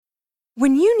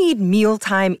When you need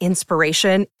mealtime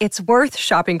inspiration, it's worth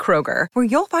shopping Kroger, where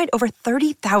you'll find over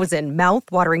 30,000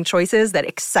 mouth-watering choices that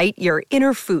excite your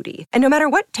inner foodie. And no matter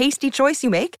what tasty choice you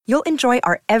make, you'll enjoy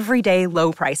our everyday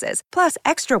low prices, plus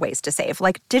extra ways to save,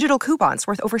 like digital coupons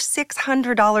worth over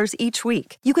 $600 each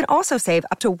week. You can also save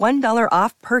up to $1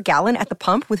 off per gallon at the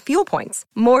pump with fuel points.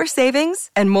 More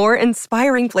savings and more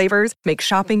inspiring flavors make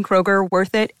shopping Kroger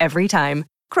worth it every time.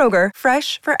 Kroger,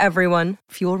 fresh for everyone.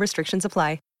 Fuel restrictions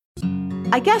apply.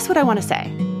 I guess what I want to say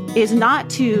is not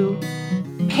to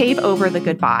pave over the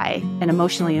goodbye and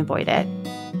emotionally avoid it,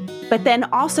 but then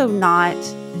also not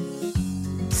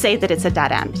say that it's a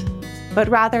dead end, but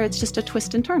rather it's just a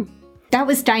twist and turn. That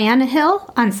was Diana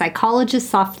Hill on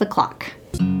Psychologists Off the Clock.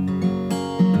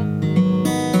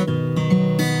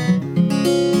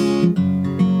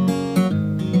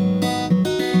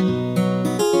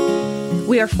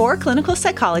 We are 4 clinical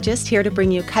psychologists here to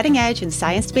bring you cutting-edge and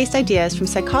science-based ideas from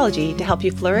psychology to help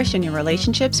you flourish in your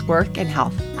relationships, work, and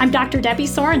health. I'm Dr. Debbie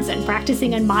Sorensen,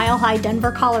 practicing in Mile High,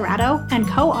 Denver, Colorado, and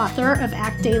co-author of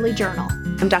ACT Daily Journal.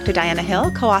 I'm Dr. Diana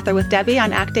Hill, co-author with Debbie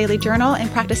on ACT Daily Journal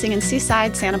and practicing in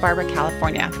Seaside, Santa Barbara,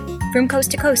 California. From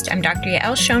coast to coast, I'm Dr.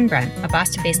 Yael Schonbrun, a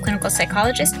Boston-based clinical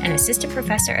psychologist and assistant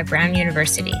professor at Brown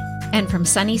University. And from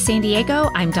sunny San Diego,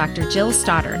 I'm Dr. Jill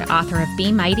Stoddard, author of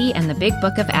Be Mighty and the Big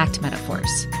Book of ACT Metaphors.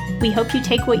 We hope you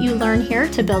take what you learn here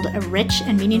to build a rich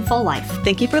and meaningful life.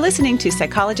 Thank you for listening to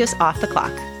Psychologists Off the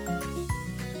Clock.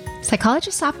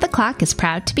 Psychologists Off the Clock is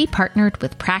proud to be partnered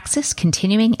with Praxis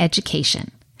Continuing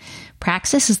Education.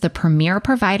 Praxis is the premier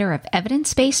provider of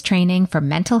evidence-based training for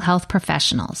mental health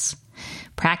professionals.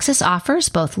 Praxis offers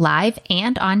both live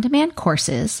and on-demand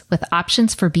courses with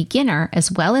options for beginner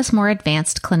as well as more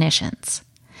advanced clinicians.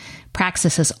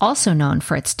 Praxis is also known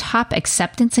for its top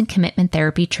acceptance and commitment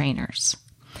therapy trainers.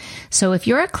 So if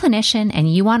you're a clinician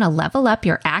and you want to level up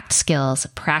your ACT skills,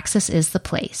 Praxis is the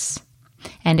place.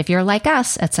 And if you're like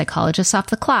us at Psychologists Off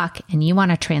the Clock and you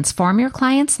want to transform your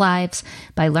clients' lives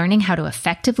by learning how to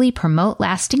effectively promote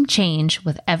lasting change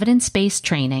with evidence-based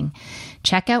training,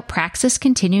 check out Praxis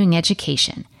Continuing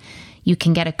Education. You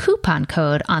can get a coupon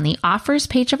code on the offers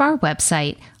page of our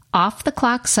website,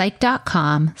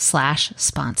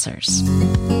 offtheclockpsych.com/sponsors.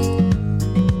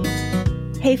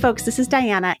 Hey folks, this is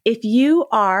Diana. If you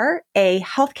are a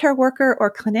healthcare worker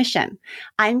or clinician,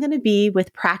 I'm going to be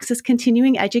with Praxis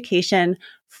Continuing Education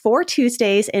 4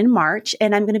 Tuesdays in March,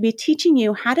 and I'm going to be teaching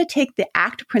you how to take the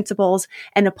ACT principles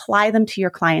and apply them to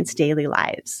your clients' daily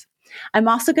lives. I'm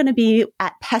also going to be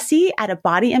at PESI at a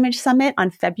body image summit on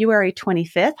February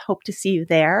 25th. Hope to see you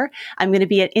there. I'm going to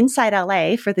be at Inside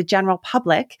LA for the general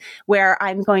public, where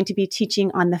I'm going to be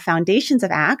teaching on the foundations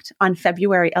of ACT on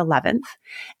February 11th.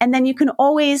 And then you can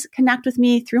always connect with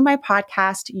me through my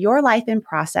podcast, Your Life in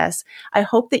Process. I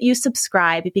hope that you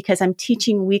subscribe because I'm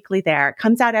teaching weekly there. It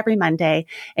comes out every Monday,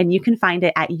 and you can find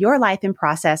it at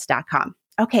yourlifeinprocess.com.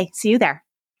 Okay, see you there.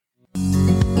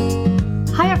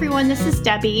 Hi, everyone. This is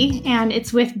Debbie, and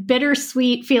it's with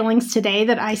bittersweet feelings today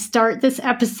that I start this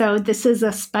episode. This is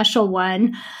a special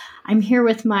one. I'm here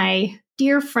with my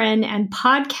dear friend and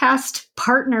podcast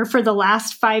partner for the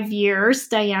last 5 years,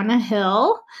 Diana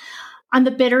Hill. On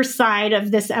the bitter side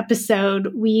of this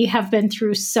episode, we have been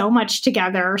through so much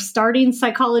together, starting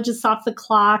Psychologists Off the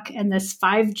Clock and this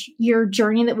 5-year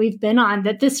journey that we've been on,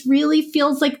 that this really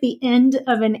feels like the end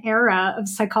of an era of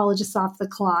Psychologists Off the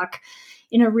Clock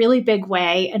in a really big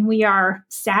way. And we are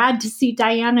sad to see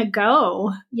Diana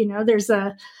go. You know, there's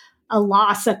a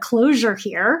loss, a closure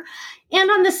here.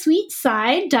 And on the sweet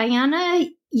side, Diana,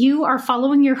 you are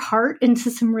following your heart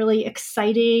into some really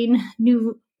exciting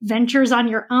new ventures on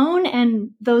your own. And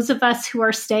those of us who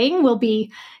are staying will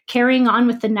be carrying on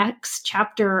with the next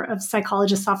chapter of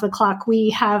Psychologists Off the Clock. We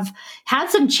have had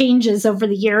some changes over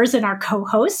the years in our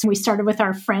co-hosts. We started with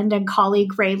our friend and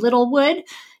colleague, Ray Littlewood.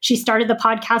 She started the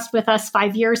podcast with us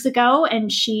 5 years ago,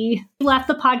 and she left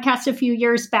the podcast a few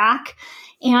years back.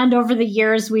 And over the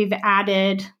years, we've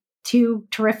added 2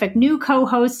 terrific new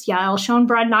co-hosts, Yael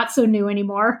Schonbrun, not so new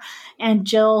anymore, and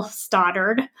Jill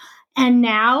Stoddard. And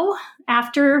now,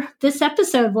 after this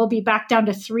episode, we'll be back down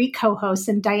to 3 co-hosts,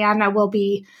 and Diana will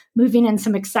be moving in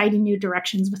some exciting new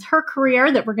directions with her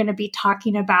career that we're going to be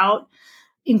talking about,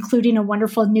 including a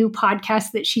wonderful new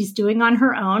podcast that she's doing on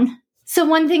her own. So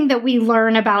one thing that we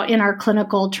learn about in our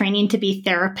clinical training to be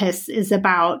therapists is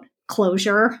about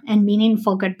closure and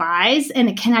meaningful goodbyes. And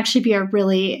it can actually be a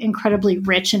really incredibly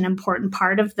rich and important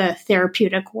part of the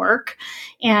therapeutic work.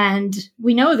 And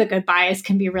we know the goodbyes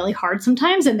can be really hard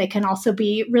sometimes, and they can also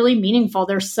be really meaningful.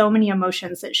 There's so many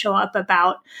emotions that show up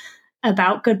about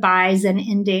goodbyes and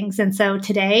endings. And so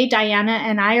today, Diana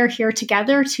and I are here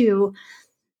together to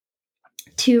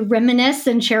to reminisce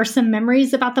and share some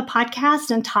memories about the podcast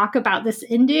and talk about this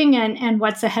ending and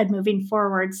what's ahead moving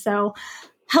forward. So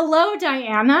hello,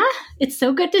 Diana. It's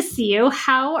so good to see you.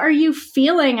 How are you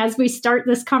feeling as we start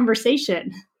this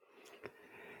conversation?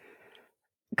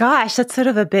 Gosh, that's sort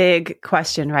of a big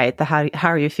question, right? The how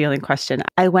are you feeling question.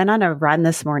 I went on a run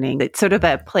this morning. It's sort of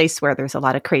a place where there's a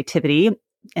lot of creativity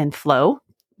and flow.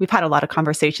 We've had a lot of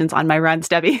conversations on my runs,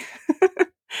 Debbie.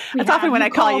 That's often when I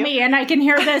call you. Me and I can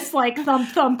hear this like thump,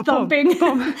 thump, thumping.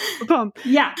 Boom, boom.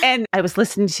 Yeah. And I was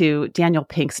listening to Daniel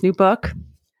Pink's new book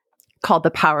called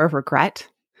The Power of Regret.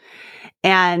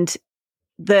 And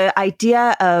the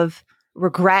idea of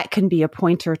regret can be a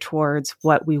pointer towards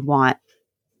what we want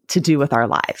to do with our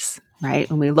lives, right?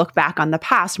 When we look back on the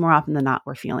past, more often than not,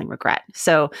 we're feeling regret.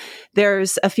 So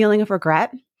there's a feeling of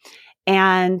regret.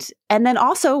 And then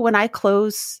also when I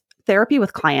close therapy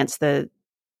with clients,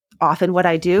 often what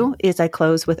I do is I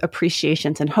close with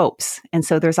appreciations and hopes. And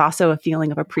so there's also a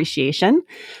feeling of appreciation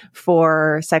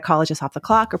for Psychologists Off the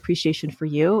Clock, appreciation for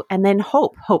you, and then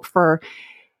hope for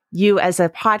you as a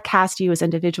podcast, you as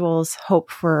individuals,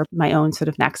 hope for my own sort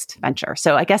of next venture.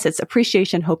 So I guess it's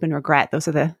appreciation, hope, and regret. Those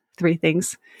are the three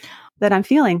things that I'm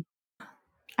feeling.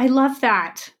 I love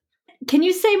that. Can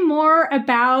you say more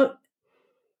about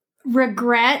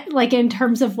regret, like in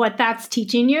terms of what that's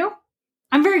teaching you?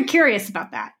 I'm very curious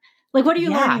about that. Like, what are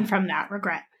you learning from that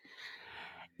regret?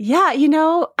 Yeah,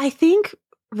 I think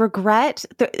regret,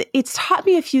 it's taught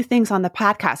me a few things on the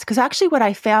podcast, because actually what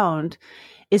I found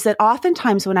is that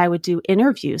oftentimes when I would do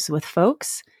interviews with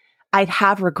folks, I'd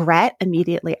have regret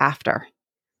immediately after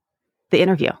the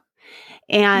interview.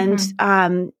 And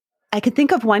I can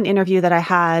think of one interview that I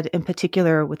had in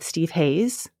particular with Steve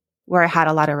Hayes, where I had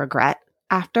a lot of regret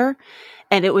after.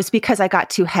 And it was because I got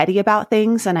too heady about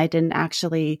things and I didn't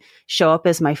actually show up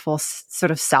as my full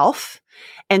sort of self.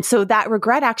 And so that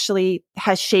regret actually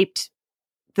has shaped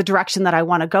the direction that I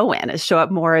want to go in, is show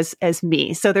up more as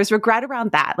me. So there's regret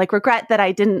around that, like regret that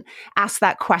I didn't ask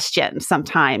that question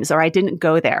sometimes, or I didn't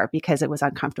go there because it was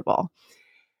uncomfortable.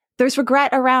 There's regret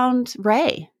around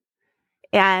Ray,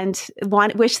 and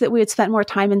wish that we had spent more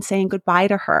time in saying goodbye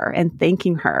to her and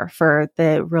thanking her for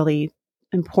the really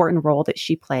important role that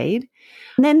she played.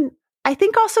 And then I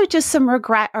think also just some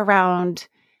regret around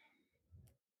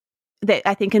that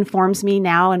I think informs me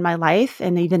now in my life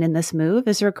and even in this move,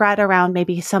 is regret around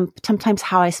maybe sometimes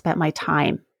how I spent my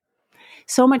time.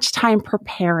 So much time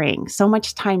preparing, so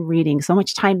much time reading, so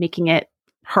much time making it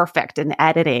perfect and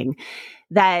editing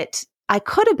that I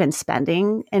could have been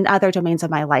spending in other domains of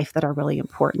my life that are really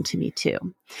important to me too.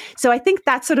 So I think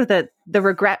that's sort of the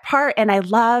regret part. And I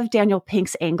love Daniel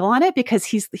Pink's angle on it, because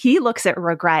he looks at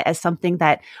regret as something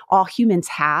that all humans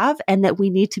have and that we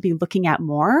need to be looking at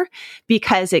more,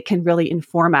 because it can really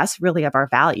inform us really of our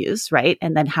values, right?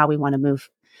 And then how we want to move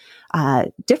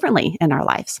differently in our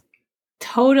lives.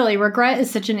 Totally. Regret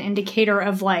is such an indicator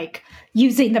of like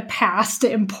using the past to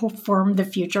inform the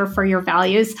future for your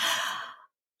values.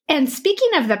 And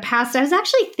speaking of the past, I was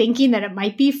actually thinking that it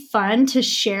might be fun to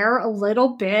share a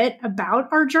little bit about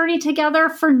our journey together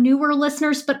for newer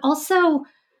listeners, but also,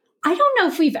 I don't know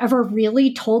if we've ever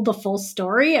really told the full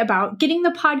story about getting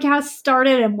the podcast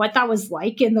started and what that was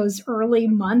like in those early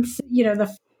months,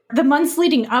 the months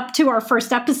leading up to our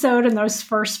first episode and those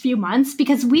first few months,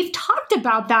 because we've talked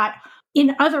about that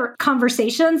in other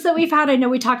conversations that we've had. I know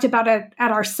we talked about it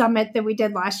at our summit that we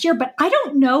did last year, but I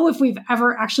don't know if we've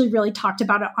ever actually really talked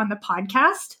about it on the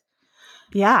podcast.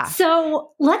 Yeah.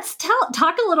 So let's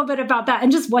talk a little bit about that and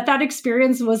just what that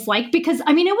experience was like, because it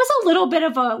was a little bit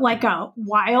of a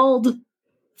wild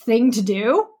thing to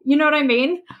do. You know what I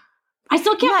mean? I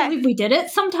still can't believe we did it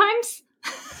sometimes.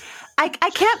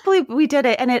 I can't believe we did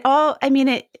it. And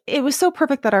it was so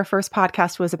perfect that our first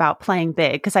podcast was about playing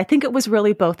big, because I think it was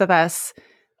really both of us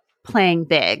playing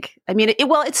big.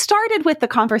 It started with the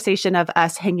conversation of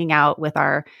us hanging out with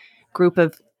our group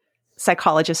of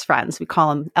psychologist friends. We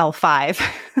call them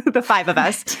L5, the five of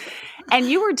us. And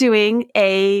you were doing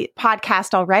a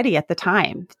podcast already at the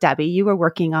time, Debbie. You were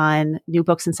working on new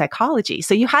books in psychology.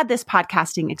 So you had this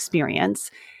podcasting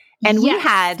experience. And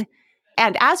yes.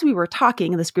 And as we were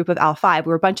talking in this group of L5, we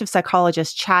were a bunch of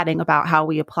psychologists chatting about how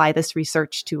we apply this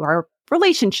research to our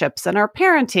relationships and our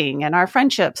parenting and our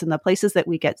friendships and the places that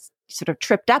we get sort of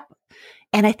tripped up.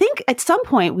 And I think at some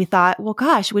point we thought, well,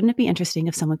 gosh, wouldn't it be interesting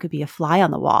if someone could be a fly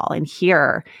on the wall and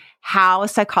hear how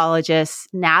psychologists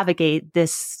navigate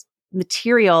this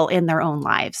material in their own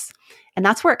lives? And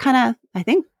that's where it kind of, I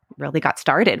think, really got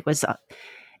started, was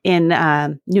in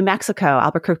New Mexico,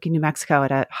 Albuquerque, New Mexico,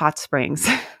 at a hot springs.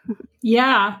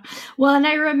 Yeah. Well, and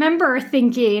I remember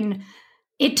thinking,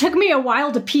 it took me a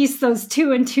while to piece those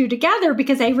two and two together,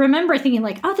 because I remember thinking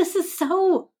like, oh, this is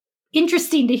so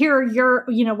interesting to hear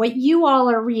what you all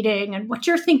are reading and what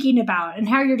you're thinking about and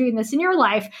how you're doing this in your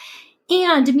life.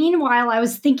 And meanwhile, I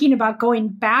was thinking about going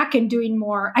back and doing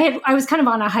more. I was kind of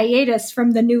on a hiatus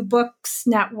from the New Books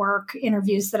Network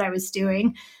interviews that I was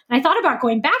doing. And I thought about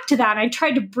going back to that. I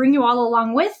tried to bring you all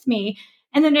along with me.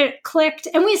 And then it clicked.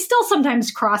 And we still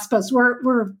sometimes cross post.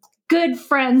 We're good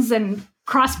friends and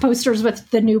cross posters with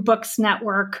the New Books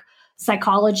Network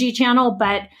psychology channel.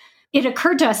 But it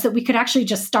occurred to us that we could actually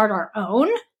just start our own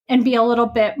and be a little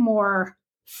bit more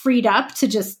freed up to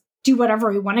just do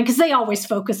whatever we wanted, because they always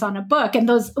focus on a book. And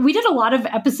we did a lot of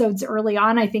episodes early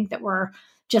on, I think, that were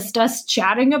just us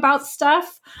chatting about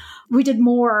stuff. We did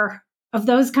more of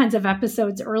those kinds of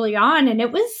episodes early on, and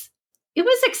it was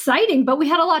exciting, but we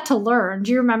had a lot to learn.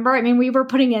 Do you remember? I mean, we were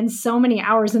putting in so many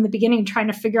hours in the beginning trying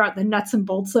to figure out the nuts and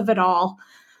bolts of it all.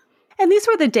 And these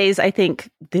were the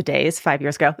days, 5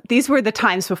 years ago, these were the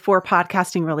times before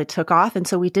podcasting really took off. And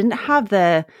so we didn't have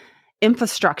the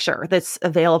infrastructure that's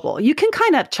available. You can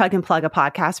kind of chug and plug a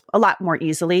podcast a lot more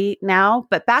easily now,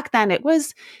 but back then it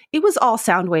was all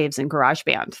sound waves and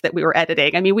GarageBand that we were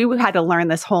editing. I mean, we had to learn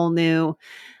this whole new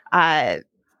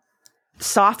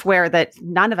software that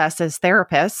none of us as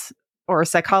therapists or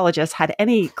psychologists had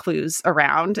any clues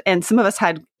around. And some of us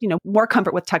had, more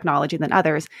comfort with technology than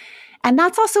others. And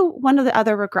that's also one of the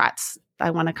other regrets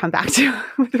I want to come back to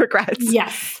with regrets.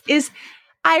 Yes. Is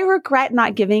I regret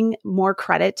not giving more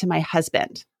credit to my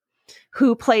husband,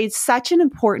 who played such an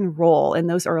important role in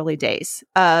those early days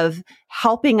of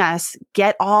helping us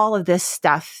get all of this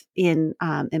stuff in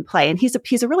play. And he's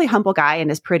a really humble guy and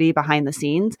is pretty behind the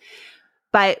scenes.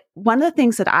 But one of the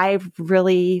things that I've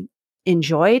really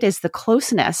enjoyed is the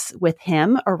closeness with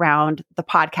him around the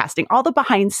podcasting, all the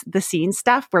behind the scenes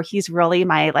stuff where he's really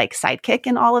my sidekick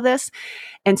in all of this.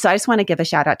 And so I just want to give a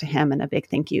shout out to him and a big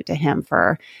thank you to him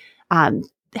for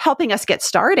helping us get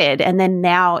started. And then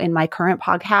now in my current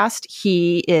podcast,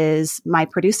 he is my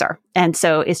producer. And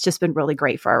so it's just been really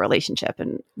great for our relationship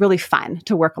and really fun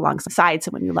to work alongside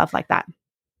someone you love like that.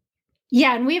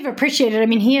 Yeah, and we've appreciated,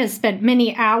 he has spent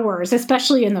many hours,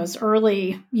 especially in those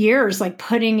early years,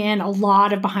 putting in a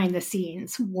lot of behind the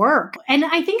scenes work. And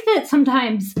I think that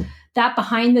sometimes that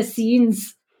behind the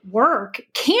scenes work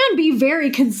can be very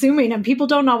consuming, and people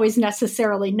don't always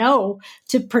necessarily know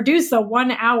to produce a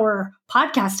 1 hour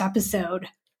podcast episode.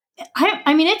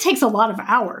 It takes a lot of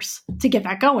hours to get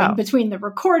that going between the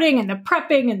recording and the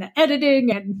prepping and the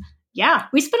editing. And yeah,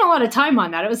 we spent a lot of time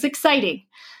on that. It was exciting.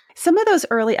 Some of those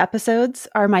early episodes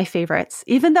are my favorites,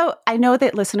 even though I know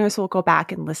that listeners will go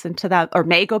back and listen to them, or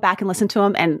may go back and listen to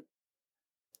them and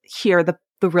hear the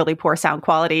really poor sound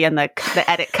quality and the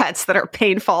edit cuts that are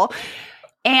painful.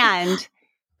 And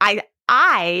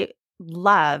I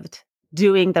loved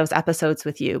doing those episodes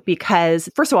with you because,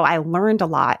 first of all, I learned a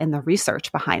lot in the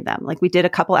research behind them. We did a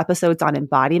couple episodes on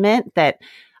embodiment that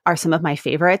are some of my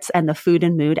favorites, and the food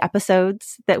and mood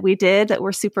episodes that we did that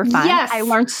were super fun. Yes. I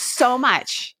learned so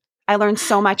much.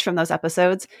 From those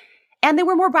episodes. And they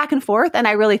were more back and forth. And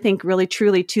I really think really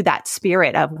truly to that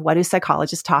spirit of what do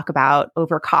psychologists talk about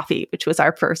over coffee, which was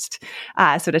our first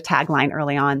sort of tagline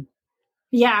early on.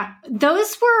 Yeah,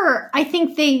 those were, I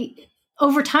think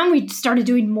over time, we started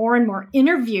doing more and more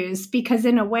interviews because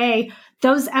in a way,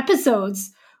 those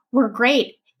episodes were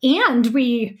great. And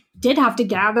we did have to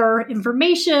gather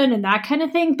information and that kind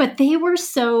of thing, but they were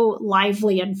so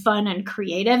lively and fun and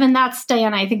creative. And that's,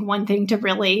 Diana, I think one thing to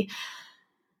really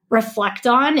reflect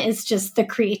on is just the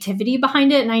creativity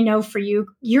behind it. And I know for you,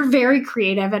 you're very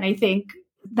creative. And I think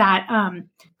that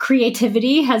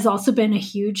creativity has also been a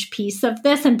huge piece of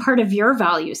this and part of your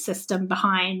value system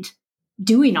behind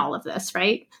doing all of this,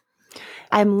 right?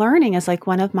 I'm learning is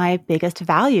one of my biggest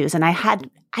values. And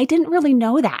I didn't really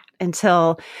know that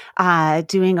until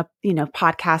doing a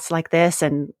podcast like this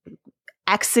and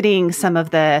exiting some of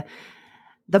the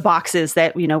boxes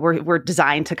that we're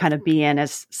designed to kind of be in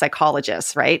as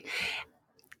psychologists, right?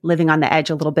 Living on the edge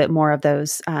a little bit more of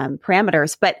those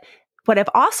parameters. But what I've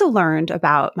also learned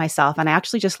about myself, and I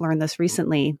actually just learned this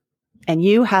recently, and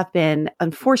you have been,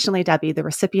 unfortunately, Debbie, the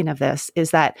recipient of this,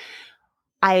 is that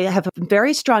I have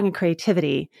very strong in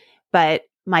creativity, but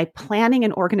my planning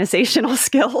and organizational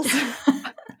skills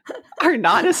are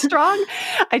not as strong.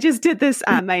 I just did this,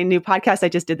 my new podcast, I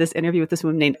just did this interview with this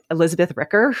woman named Elizabeth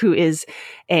Ricker, who is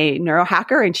a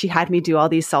neurohacker, and she had me do all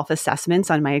these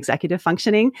self-assessments on my executive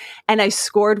functioning, and I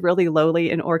scored really lowly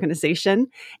in organization.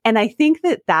 And I think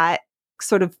that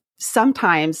sort of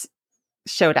sometimes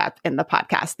showed up in the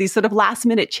podcast. These sort of last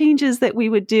minute changes that we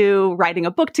would do, writing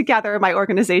a book together, my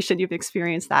organization, you've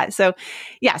experienced that. So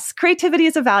yes, creativity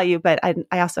is a value, but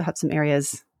I also have some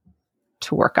areas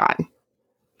to work on.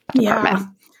 Yeah.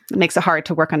 It makes it hard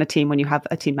to work on a team when you have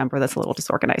a team member that's a little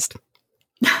disorganized.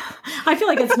 I feel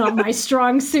like it's not my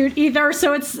strong suit either.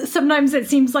 So sometimes it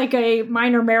seems like a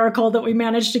minor miracle that we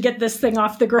managed to get this thing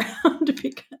off the ground.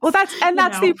 Because,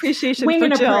 that's the appreciation for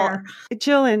Jill.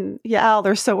 Jill and Yael,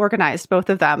 they're so organized, both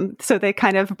of them. So they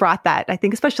kind of brought that. I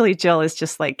think especially Jill is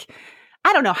just like,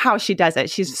 I don't know how she does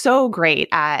it. She's so great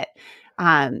at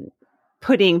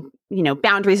putting,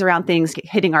 boundaries around things,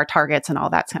 hitting our targets and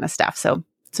all that kind of stuff. So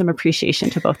some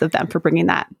appreciation to both of them for bringing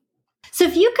that. So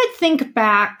if you could think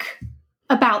back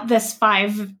about this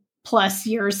 5+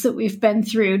 years that we've been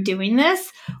through doing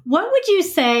this, what would you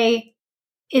say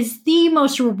is the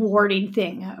most rewarding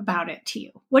thing about it to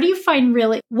you? What do you find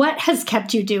what has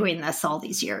kept you doing this all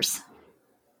these years?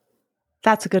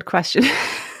 That's a good question.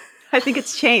 I think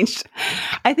it's changed.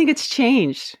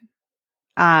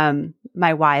 My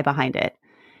why behind it.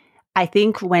 I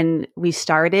think when we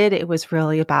started, it was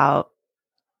really about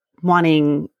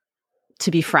wanting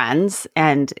to be friends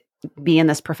and be in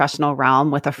this professional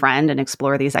realm with a friend and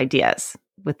explore these ideas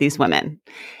with these women.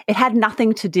 It had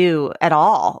nothing to do at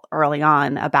all early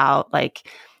on about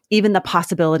even the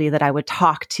possibility that I would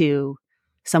talk to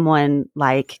someone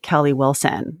like Kelly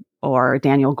Wilson or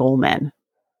Daniel Goleman.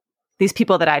 These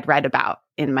people that I'd read about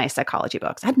in my psychology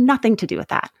books had nothing to do with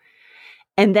that.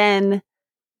 And then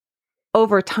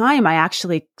over time, I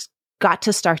actually got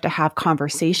to start to have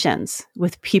conversations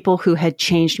with people who had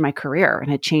changed my career and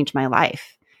had changed my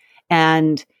life,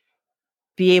 and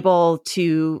be able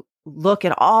to look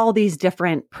at all these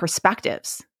different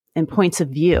perspectives and points of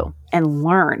view and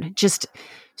learn. Just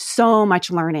so much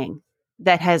learning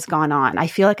that has gone on. I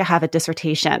feel like I have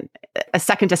a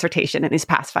second dissertation in these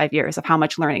past 5 years of how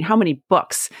much learning, how many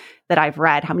books that I've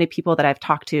read, how many people that I've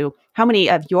talked to, how many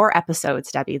of your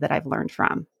episodes, Debbie, that I've learned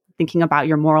from. Thinking about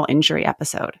your moral injury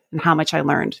episode and how much I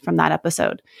learned from that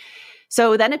episode.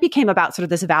 So then it became about sort of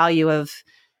this value of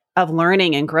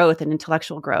learning and growth and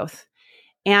intellectual growth.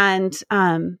 And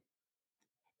then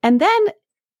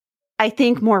I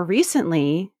think more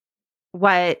recently,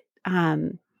 what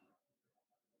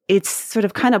it's sort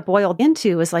of kind of boiled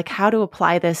into is how to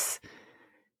apply this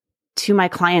to my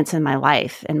clients in my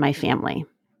life and my family,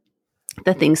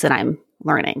 the things that I'm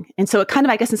learning. And so it kind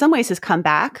of, I guess in some ways, has come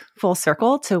back full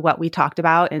circle to what we talked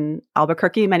about in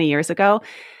Albuquerque many years ago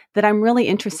that I'm really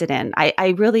interested in.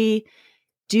 I really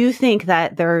do think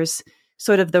that there's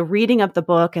sort of the reading of the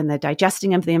book and the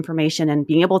digesting of the information and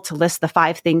being able to list the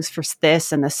 5 things for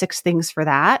this and the 6 things for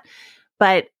that.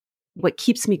 But what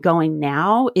keeps me going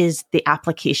now is the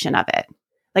application of it.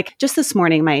 Just this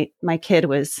morning, my kid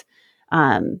was,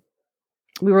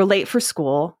 we were late for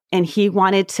school and he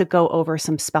wanted to go over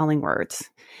some spelling words.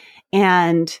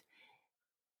 And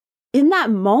in that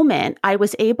moment, I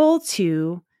was able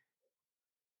to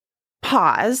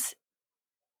pause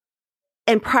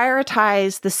and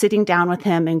prioritize the sitting down with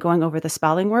him and going over the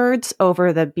spelling words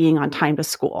over the being on time to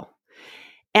school.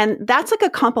 And that's a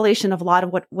compilation of a lot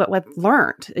of what I've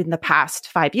learned in the past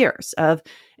 5 years of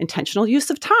intentional use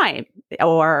of time,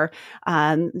 or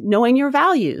knowing your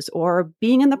values, or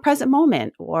being in the present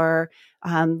moment, or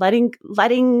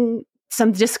letting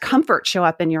some discomfort show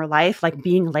up in your life, like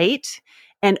being late,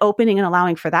 and opening and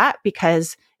allowing for that,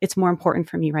 because it's more important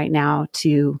for me right now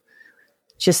to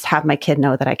just have my kid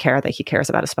know that I care, that he cares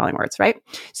about his spelling words, right?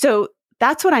 So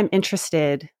that's what I'm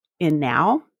interested in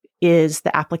now, is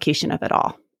the application of it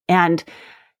all. And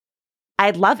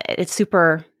I love it. It's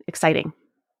super exciting.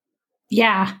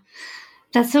 Yeah.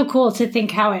 That's so cool to think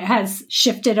how it has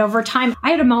shifted over time.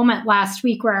 I had a moment last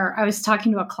week where I was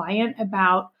talking to a client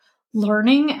about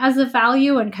learning as a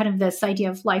value and kind of this idea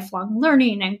of lifelong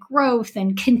learning and growth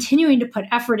and continuing to put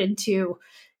effort into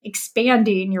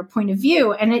expanding your point of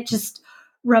view. And it just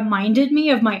reminded me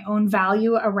of my own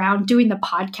value around doing the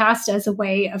podcast as a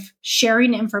way of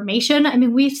sharing information. I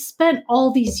mean, we've spent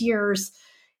all these years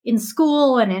in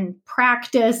school and in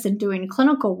practice and doing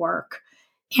clinical work,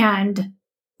 and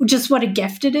just what a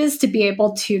gift it is to be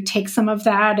able to take some of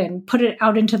that and put it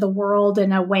out into the world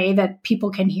in a way that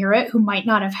people can hear it who might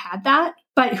not have had that,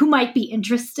 but who might be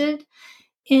interested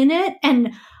in it.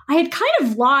 And I had kind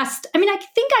of lost, I mean, I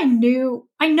think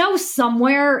I know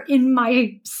somewhere in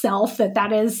myself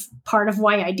that is part of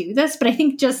why I do this, but I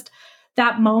think just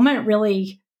that moment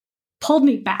really pulled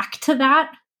me back to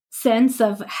that sense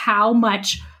of how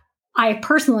much I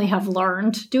personally have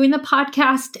learned doing the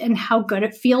podcast and how good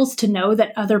it feels to know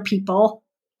that other people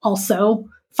also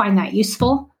find that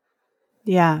useful.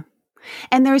 Yeah.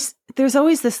 And there's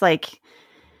always this like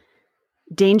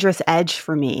dangerous edge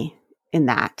for me in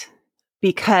that,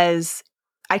 because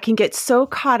I can get so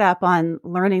caught up on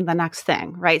learning the next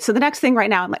thing, right? So the next thing right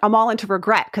now, I'm all into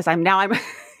regret because I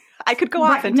could go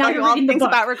off and tell you all the things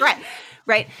about regret,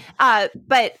 right?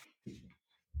 But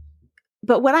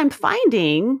what I'm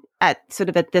finding at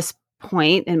this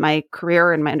point in my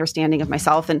career and my understanding of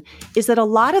myself is that a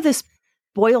lot of this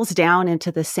boils down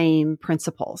into the same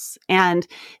principles. And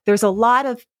there's a lot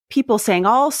of people saying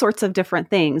all sorts of different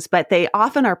things, but they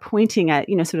often are pointing at,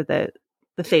 sort of the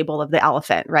fable of the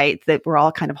elephant, right? That we're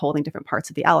all kind of holding different parts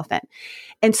of the elephant.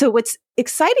 And so what's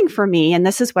exciting for me, and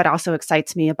this is what also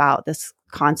excites me about this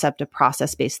concept of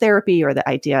process-based therapy or the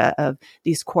idea of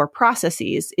these core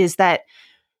processes, is that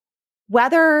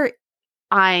whether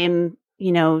I'm,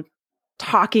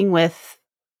 talking with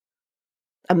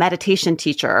a meditation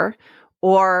teacher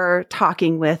or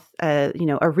talking with a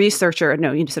researcher,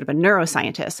 sort of a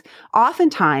neuroscientist,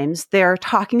 oftentimes they're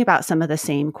talking about some of the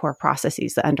same core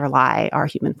processes that underlie our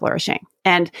human flourishing.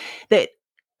 And that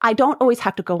I don't always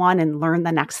have to go on and learn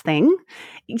the next thing.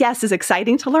 Yes, it's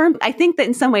exciting to learn. I think that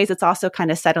in some ways it's also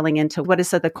kind of settling into what is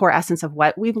the core essence of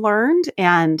what we've learned.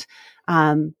 And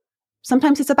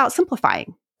sometimes it's about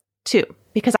simplifying too,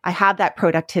 because I have that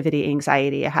productivity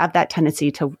anxiety. I have that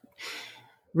tendency to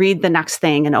read the next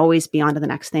thing and always be on to the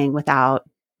next thing without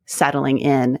settling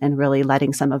in and really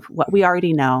letting some of what we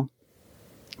already know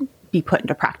be put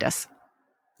into practice.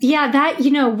 Yeah, that,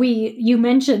 you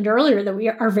mentioned earlier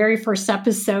that our very first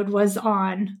episode was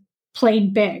on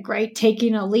playing big, right?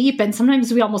 Taking a leap. And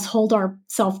sometimes we almost hold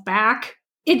ourselves back.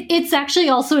 It's actually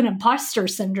also an imposter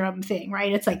syndrome thing,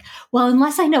 right? It's like, well,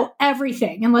 unless I know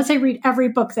everything, unless I read every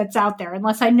book that's out there,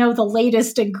 unless I know the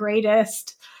latest and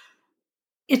greatest,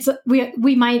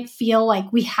 we might feel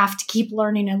like we have to keep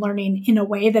learning and learning in a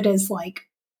way that is like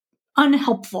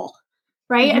unhelpful,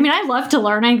 right? Mm-hmm. I mean, I love to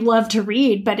learn, I love to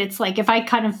read, but it's like if I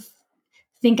kind of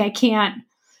think I can't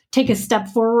take a step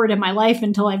forward in my life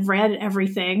until I've read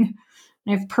everything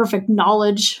and I have perfect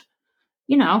knowledge,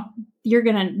 you're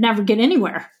going to never get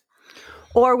anywhere.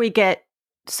 Or we get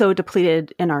so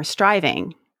depleted in our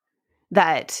striving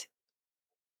that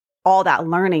all that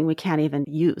learning we can't even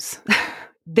use.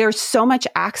 There's so much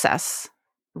access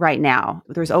right now.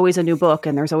 There's always a new book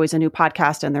and there's always a new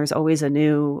podcast and there's always a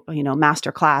new,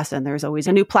 master class and there's always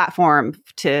a new platform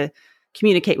to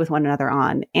communicate with one another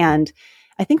on. And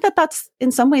I think that that's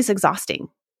in some ways exhausting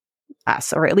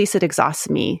us, or at least it exhausts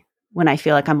me when I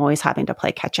feel like I'm always having to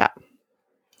play catch up.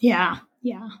 Yeah.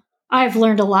 I've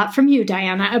learned a lot from you,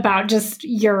 Diana, about just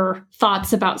your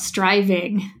thoughts about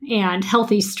striving and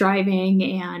healthy striving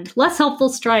and less helpful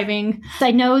striving. I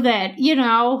know that,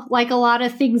 like a lot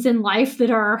of things in life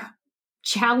that are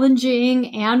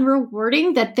challenging and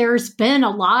rewarding, that there's been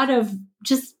a lot of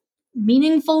just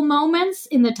meaningful moments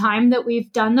in the time that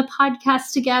we've done the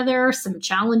podcast together, some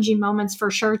challenging moments for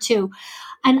sure too.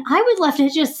 And I would love to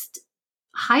just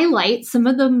highlight some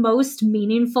of the most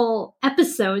meaningful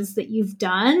episodes that you've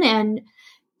done and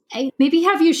maybe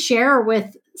have you share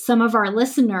with some of our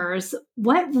listeners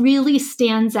what really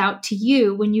stands out to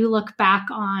you when you look back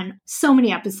on so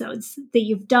many episodes that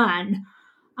you've done.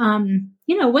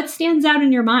 What stands out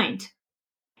in your mind?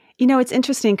 It's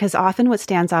interesting because often what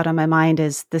stands out on my mind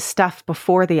is the stuff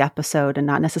before the episode and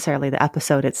not necessarily the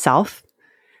episode itself.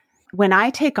 When I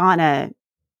take on an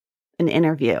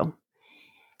interview,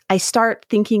 I start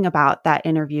thinking about that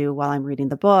interview while I'm reading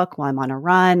the book, while I'm on a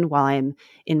run, while I'm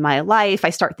in my life. I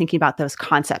start thinking about those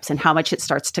concepts and how much it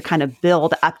starts to kind of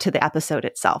build up to the episode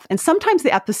itself. And sometimes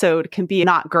the episode can be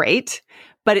not great,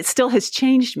 but it still has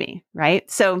changed me, right?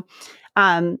 So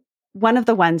one of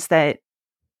the ones that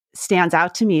stands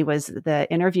out to me was the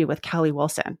interview with Kelly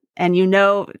Wilson. And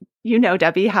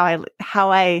Debbie,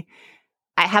 how I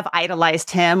have idolized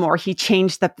him, or he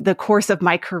changed the course of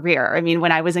my career. I mean,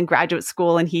 when I was in graduate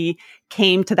school and he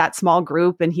came to that small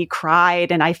group and he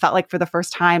cried, and I felt like for the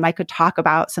first time I could talk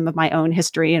about some of my own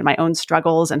history and my own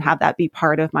struggles and have that be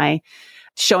part of my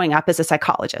showing up as a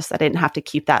psychologist. I didn't have to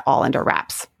keep that all under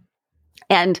wraps.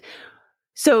 And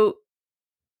so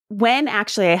when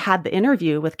actually I had the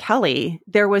interview with Kelly,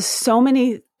 there was so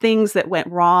many things that went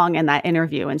wrong in that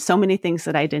interview and so many things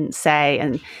that I didn't say.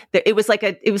 And it was like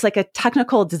a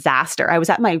technical disaster. I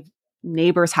was at my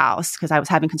neighbor's house because I was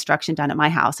having construction done at my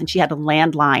house, and she had a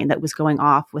landline that was going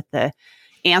off with the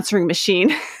answering machine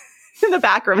in the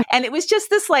back room. And it was just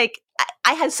this, like,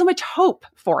 I had so much hope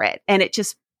for it, and it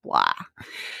just blah.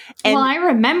 And I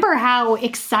remember how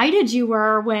excited you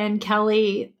were when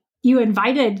you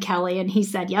invited Kelly and he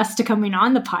said yes to coming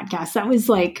on the podcast. That was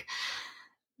like,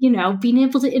 being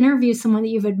able to interview someone that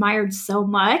you've admired so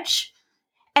much.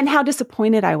 and how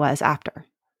disappointed I was after.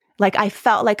 Like, I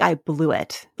felt like I blew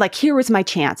it. Like, here was my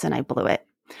chance and I blew it.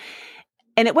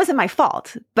 And it wasn't my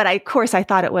fault, but of course I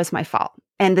thought it was my fault.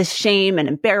 And the shame and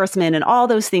embarrassment and all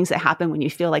those things that happen when you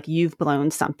feel like you've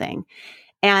blown something.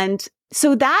 And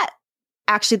so that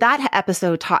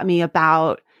episode taught me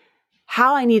about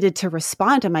how I needed to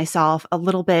respond to myself a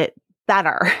little bit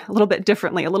better, a little bit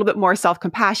differently, a little bit more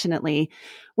self-compassionately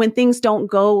when things don't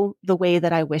go the way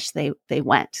that I wish they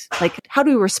went. Like, how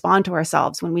do we respond to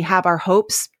ourselves when we have our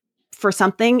hopes for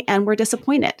something and we're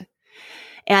disappointed?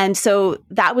 And so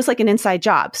that was like an inside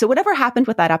job. So whatever happened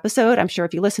with that episode, I'm sure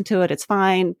if you listen to it, it's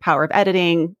fine. Power of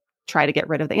editing, try to get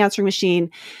rid of the answering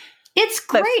machine. It's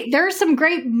great. There are some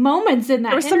great moments in that.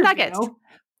 There were some nuggets.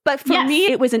 But for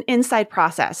me, it was an inside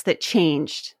process that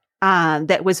changed,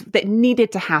 that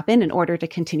needed to happen in order to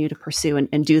continue to pursue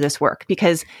and do this work.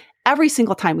 Because every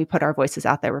single time we put our voices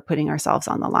out there, we're putting ourselves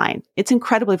on the line. It's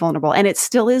incredibly vulnerable, and it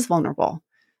still is vulnerable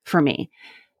for me.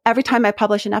 Every time I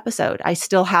publish an episode, I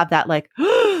still have that like,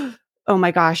 oh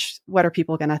my gosh, what are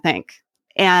people going to think?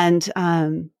 And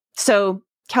so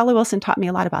Kelly Wilson taught me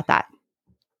a lot about that.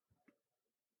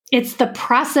 It's the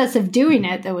process of doing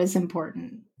it that was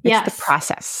important. It's the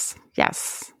process.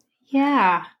 Yes.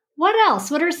 Yeah. What else?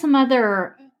 What are some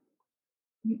other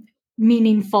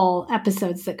meaningful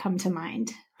episodes that come to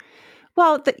mind?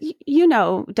 Well, you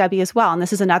know, Debbie, as well. And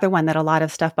this is another one that a lot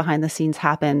of stuff behind the scenes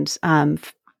happened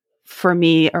for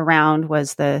me around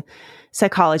was the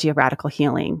Psychology of Radical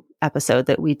Healing episode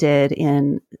that we did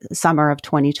in summer of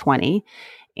 2020.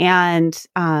 And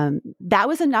that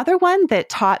was another one that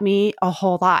taught me a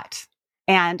whole lot.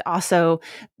 And also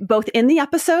both in the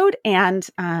episode and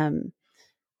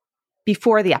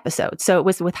before the episode. So it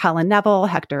was with Helen Neville,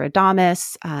 Hector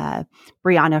Adamus,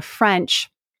 Brianna French,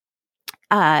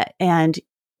 and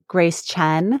Grace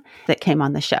Chen that came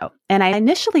on the show. And I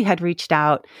initially had reached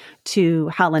out to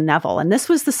Helen Neville, and this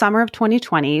was the summer of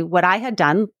 2020. What I had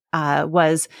done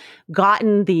was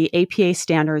gotten the APA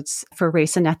standards for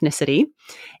race and ethnicity,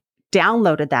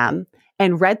 downloaded them,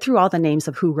 and read through all the names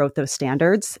of who wrote those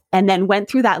standards, and then went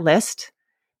through that list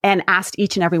and asked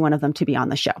each and every one of them to be on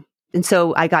the show. And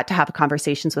so I got to have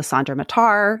conversations with Sandra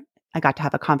Matar. I got to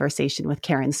have a conversation with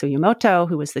Karen Sugimoto,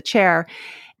 who was the chair.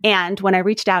 And when I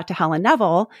reached out to Helen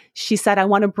Neville, she said, I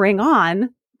want to bring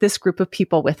on this group of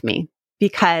people with me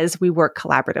because we work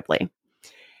collaboratively.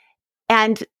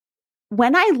 And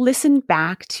when I listen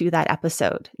back to that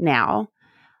episode now,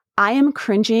 I am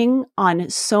cringing on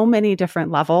so many different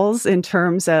levels in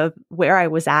terms of where I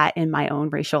was at in my own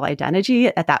racial identity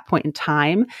at that point in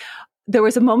time. There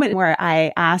was a moment where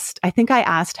I asked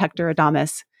Hector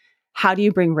Adamus, how do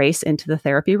you bring race into the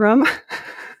therapy room?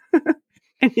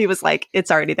 And he was like, it's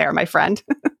already there, my friend.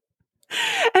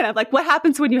 And I'm like, what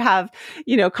happens when you have,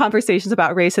 conversations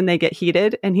about race and they get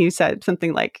heated? And he said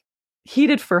something like,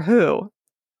 heated for who?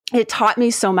 It taught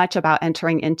me so much about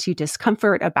entering into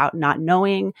discomfort, about not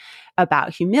knowing,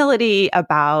 about humility,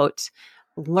 about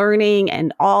learning,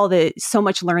 and so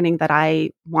much learning that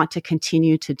I want to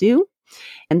continue to do.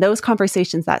 And those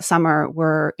conversations that summer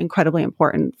were incredibly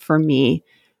important for me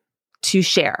to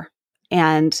share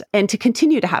and to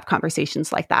continue to have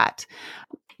conversations like that.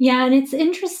 Yeah, and it's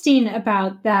interesting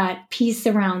about that piece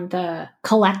around the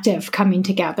collective coming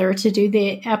together to do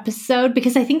the episode,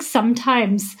 because I think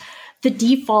sometimes the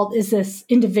default is this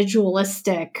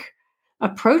individualistic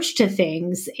approach to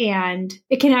things, and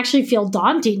it can actually feel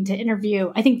daunting to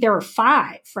interview. I think there were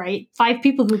 5, right? 5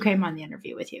 people who came on the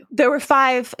interview with you. There were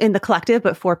 5 in the collective,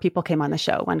 but 4 people came on the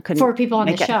show. 4 people on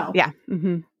the show. Yeah.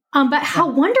 Mm-hmm. But how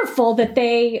wonderful that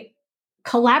they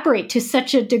collaborate to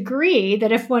such a degree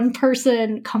that if one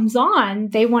person comes on,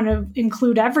 they want to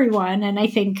include everyone. And I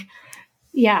think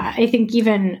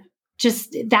even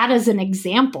just that as an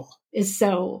example is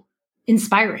so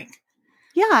inspiring.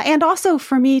 Yeah. And also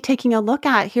for me, taking a look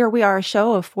at, here we are, a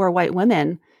show of 4 white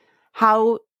women.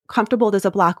 How comfortable does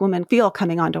a Black woman feel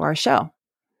coming onto our show?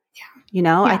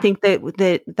 Yeah. I think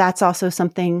that's also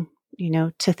something,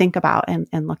 to think about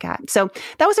and look at. So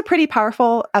that was a pretty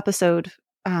powerful episode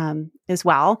as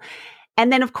well.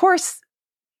 And then, of course,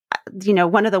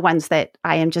 one of the ones that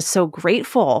I am just so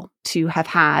grateful to have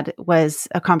had was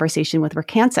a conversation with Rick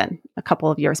Hansen a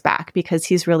couple of years back, because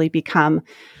he's really become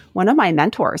one of my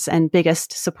mentors and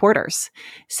biggest supporters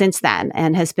since then.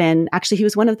 And he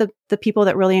was one of the people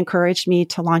that really encouraged me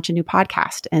to launch a new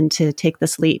podcast and to take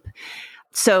this leap.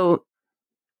 So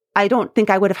I don't think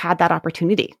I would have had that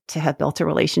opportunity to have built a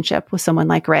relationship with someone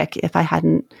like Rick if I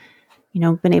hadn't,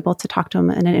 been able to talk to him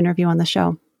in an interview on the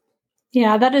show.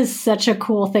 Yeah, that is such a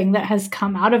cool thing that has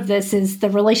come out of this is the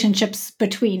relationships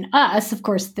between us, of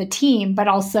course, the team, but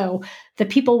also the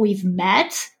people we've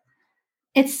met.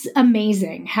 It's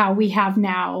amazing how we have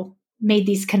now made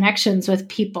these connections with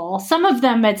people. Some of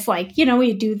them, it's like,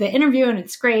 we do the interview and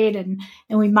it's great and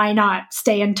we might not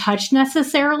stay in touch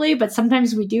necessarily, but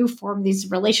sometimes we do form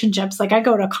these relationships. Like I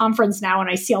go to a conference now and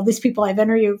I see all these people I've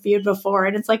interviewed before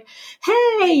and it's like,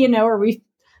 hey, or we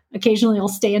occasionally will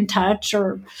stay in touch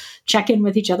or check in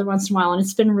with each other once in a while. And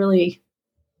it's been really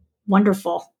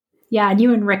wonderful. Yeah. And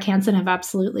you and Rick Hansen have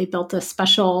absolutely built a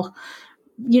special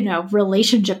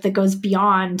relationship that goes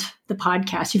beyond the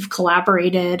podcast. You've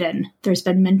collaborated and there's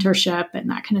been mentorship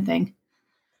and that kind of thing.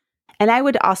 And I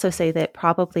would also say that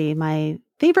probably my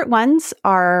favorite ones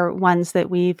are ones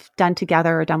that we've done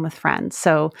together or done with friends.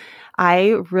 So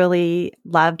I really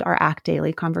loved our Act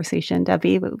Daily conversation,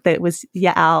 Debbie. That was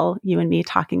Yael, you and me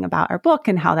talking about our book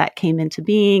and how that came into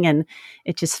being. And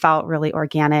it just felt really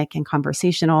organic and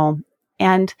conversational.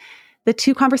 And the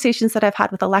two conversations that I've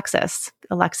had with Alexis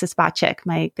Bachik,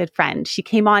 my good friend, she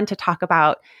came on to talk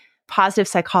about positive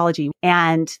psychology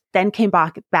and then came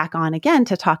back on again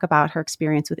to talk about her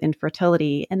experience with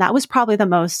infertility. And that was probably the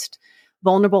most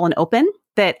vulnerable and open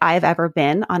that I've ever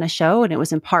been on a show. And it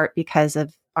was in part because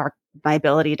of my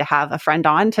ability to have a friend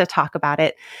on to talk about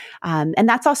it. And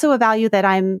that's also a value that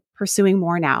I'm pursuing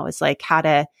more now, is like how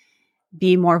to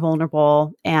be more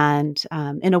vulnerable and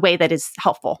in a way that is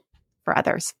helpful for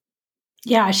others.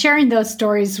 Yeah, sharing those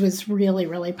stories was really,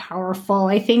 really powerful,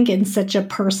 I think, in such a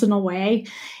personal way.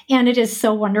 And it is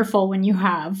so wonderful when you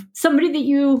have somebody that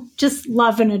you just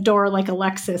love and adore, like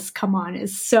Alexis, come on,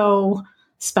 is so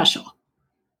special.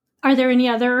 Are there any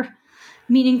other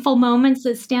meaningful moments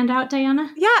that stand out, Diana?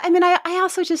 Yeah, I mean, I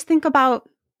also just think about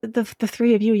the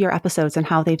three of you, your episodes and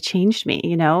how they've changed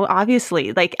me,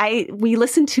 obviously like we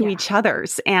listen to each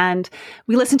other's and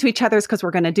we listen to each other's because we're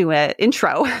going to do an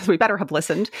intro. We better have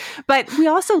listened, but we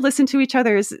also listen to each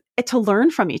other's to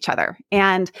learn from each other.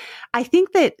 And I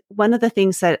think that one of the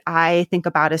things that I think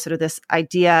about is sort of this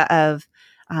idea of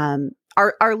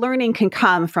our learning can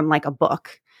come from like a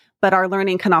book, but our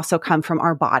learning can also come from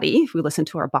our body. If we listen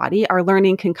to our body, our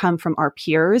learning can come from our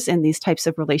peers in these types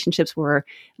of relationships we're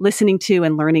listening to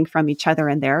and learning from each other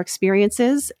and their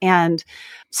experiences. And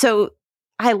so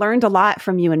I learned a lot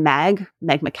from you and Meg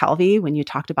McKelvey, when you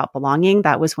talked about belonging.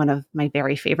 That was one of my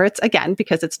very favorites, again,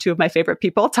 because it's two of my favorite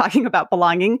people talking about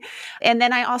belonging. And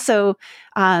then I also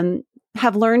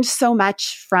have learned so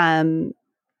much from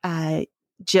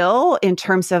Jill in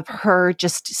terms of her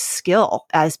just skill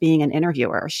as being an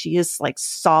interviewer. She is like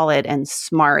solid and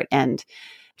smart. And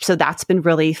so that's been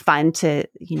really fun to,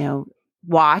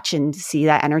 watch and see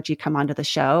that energy come onto the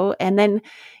show. And then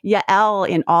Yael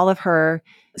in all of her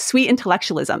sweet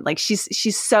intellectualism, like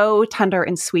she's so tender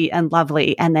and sweet and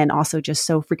lovely. And then also just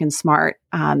so freaking smart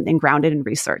and grounded in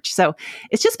research. So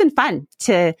it's just been fun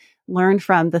to learn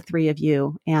from the three of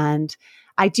you. And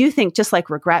I do think just like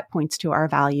regret points to our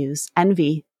values,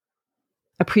 envy,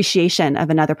 appreciation of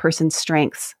another person's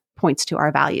strengths points to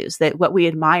our values, that what we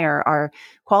admire are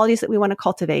qualities that we want to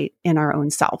cultivate in our own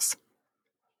selves.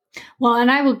 Well, and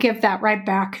I will give that right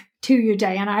back to you,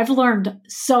 Diana. I've learned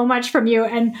so much from you.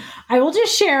 And I will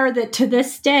just share that to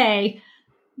this day,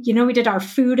 we did our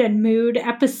food and mood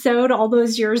episode all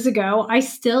those years ago. I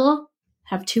still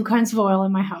have two kinds of oil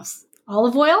in my house.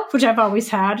 Olive oil, which I've always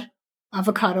had,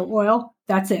 avocado oil.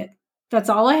 That's it. That's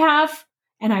all I have.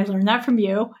 And I learned that from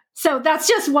you. So that's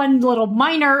just one little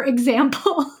minor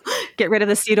example. Get rid of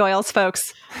the seed oils,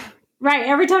 folks. Right.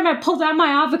 Every time I pull down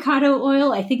my avocado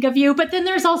oil, I think of you. But then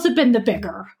there's also been the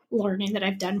bigger learning that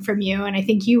I've done from you. And I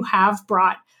think you have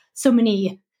brought so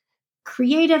many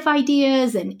creative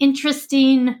ideas and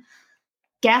interesting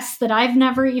guests that I've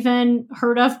never even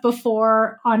heard of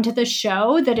before onto the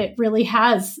show, that it really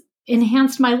has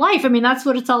enhanced my life. I mean, that's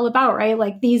what it's all about, right?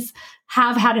 Like these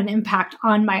have had an impact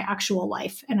on my actual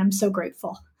life. And I'm so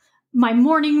grateful. My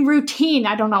morning routine,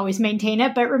 I don't always maintain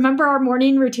it, but remember our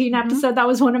morning routine episode? That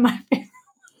was one of my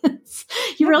favorites.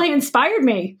 You really inspired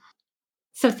me.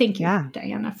 So thank you,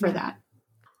 Diana, for that.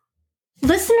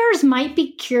 Listeners might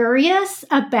be curious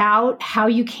about how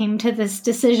you came to this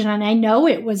decision. And I know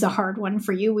it was a hard one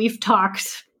for you. We've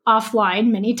talked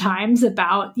offline many times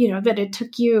about, that it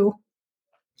took you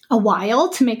a while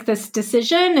to make this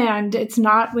decision, and it's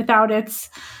not without its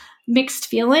mixed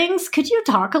feelings. Could you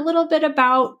talk a little bit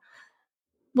about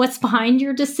what's behind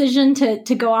your decision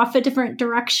to go off a different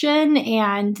direction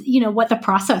and, what the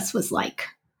process was like?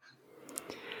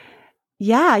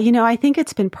 Yeah, I think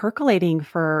it's been percolating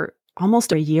for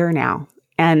almost a year now.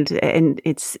 And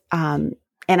it's and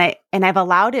I've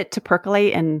allowed it to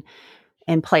percolate and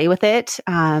and play with it.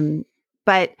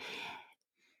 But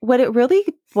what it really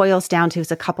boils down to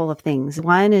is a couple of things.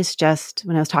 One is just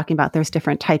when I was talking about there's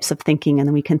different types of thinking and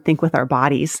then we can think with our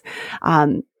bodies.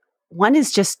 One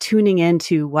is just tuning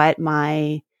into what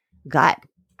my gut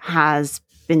has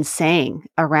been saying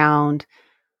around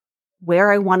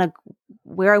where I want to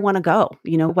go,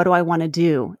 what do I want to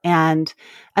do? And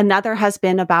another has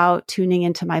been about tuning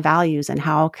into my values and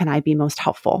how can I be most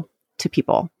helpful to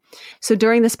people. So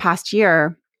during this past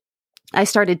year, I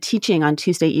started teaching on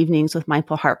Tuesday evenings with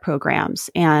Mindful Heart programs.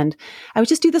 And I would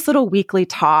just do this little weekly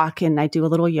talk, and I do a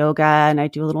little yoga and I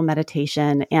do a little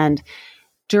meditation. And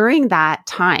during that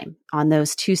time on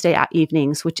those Tuesday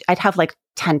evenings, which I'd have like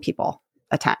 10 people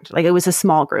attend, like it was a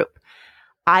small group,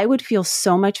 I would feel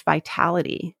so much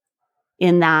vitality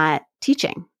in that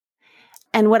teaching.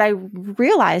 And what I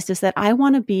realized is that I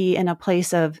want to be in a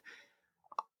place of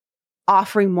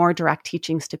offering more direct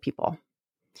teachings to people,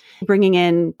 bringing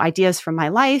in ideas from my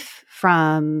life,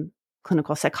 from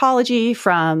clinical psychology,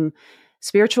 from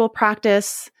spiritual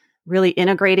practice, really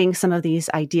integrating some of these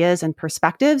ideas and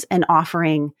perspectives and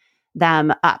offering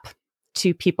them up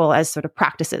to people as sort of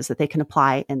practices that they can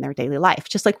apply in their daily life,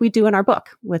 just like we do in our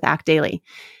book with Act Daily.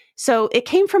 So it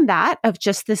came from that, of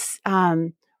just this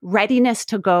readiness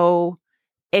to go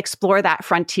explore that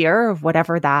frontier of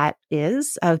whatever that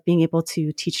is, of being able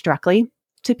to teach directly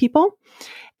to people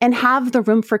and have the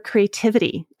room for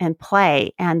creativity and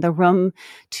play and the room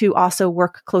to also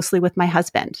work closely with my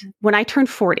husband. When I turned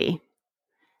 40,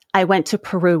 I went to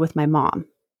Peru with my mom.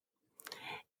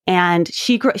 And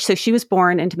she was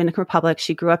born in Dominican Republic.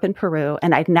 She grew up in Peru,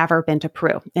 and I'd never been to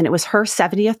Peru. And it was her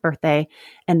 70th birthday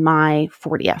and my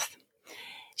 40th.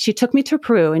 She took me to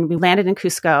Peru, and we landed in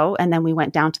Cusco, and then we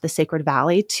went down to the Sacred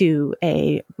Valley to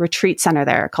a retreat center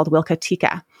there called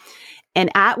Huilca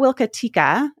And at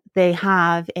Huilca, they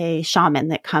have a shaman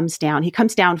that comes down. He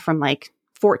comes down from like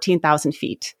 14,000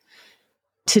 feet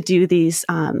to do these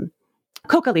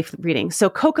coca leaf readings. So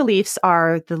coca leaves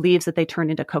are the leaves that they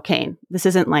turn into cocaine. This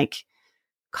isn't like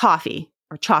coffee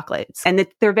or chocolates. And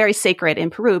they're very sacred in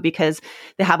Peru because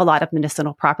they have a lot of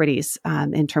medicinal properties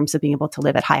in terms of being able to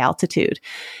live at high altitude.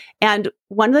 And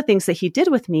one of the things that he did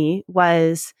with me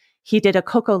was he did a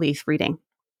coca leaf reading.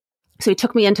 So he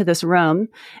took me into this room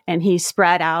and he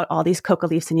spread out all these coca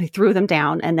leaves and he threw them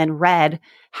down and then read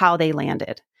how they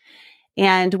landed.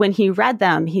 And when he read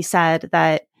them, he said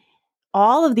that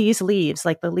all of these leaves,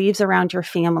 like the leaves around your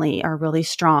family, are really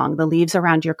strong. The leaves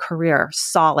around your career,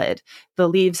 solid. The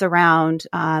leaves around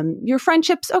your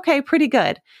friendships, okay, pretty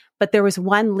good. But there was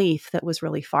one leaf that was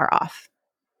really far off.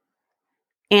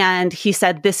 And he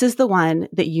said, this is the one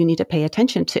that you need to pay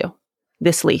attention to,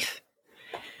 this leaf.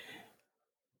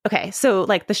 Okay, so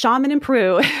like the shaman in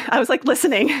Peru, I was like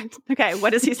listening. Okay,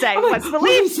 what does he say? What's the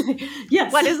leaf?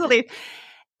 Yes. What is the leaf?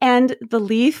 And the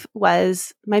leaf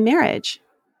was my marriage,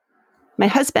 my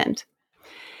husband.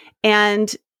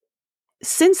 And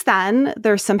since then,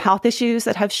 there's some health issues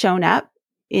that have shown up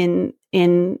in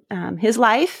his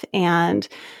life, and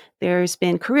there's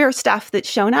been career stuff that's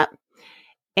shown up.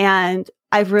 And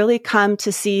I've really come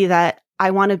to see that I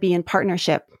want to be in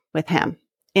partnership with him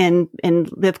and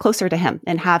live closer to him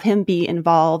and have him be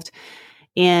involved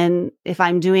in, if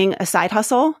I'm doing a side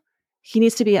hustle, he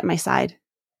needs to be at my side.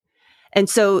 And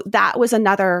so that was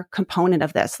another component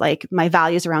of this, like my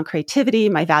values around creativity,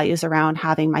 my values around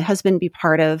having my husband be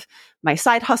part of my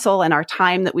side hustle and our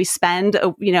time that we spend,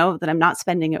 that I'm not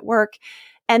spending at work.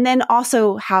 And then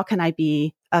also, how can I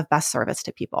be of best service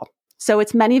to people? So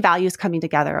it's many values coming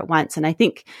together at once. And I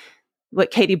think what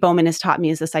Katie Bowman has taught me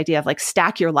is this idea of like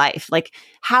stack your life. Like,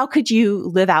 how could you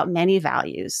live out many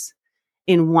values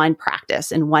in one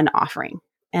practice, in one offering?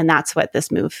 And that's what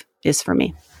this move is for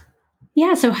me.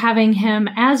 Yeah. So having him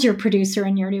as your producer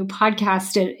in your new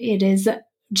podcast, it is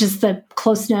just the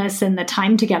closeness and the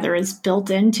time together is built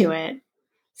into it.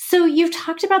 So you've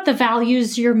talked about the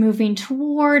values you're moving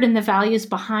toward and the values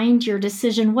behind your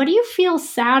decision. What do you feel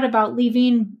sad about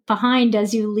leaving behind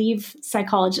as you leave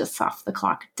Psychologists Off the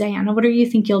Clock? Diana, what do you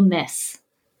think you'll miss?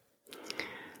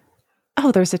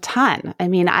 Oh, there's a ton. I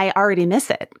mean, I already miss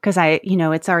it because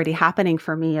it's already happening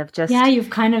for me of just... Yeah,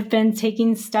 you've kind of been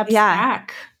taking steps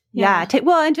back. Yeah.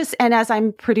 And as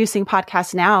I'm producing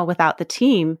podcasts now without the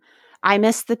team, I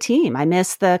miss the team. I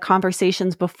miss the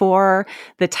conversations before,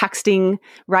 the texting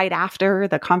right after,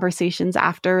 the conversations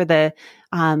after, the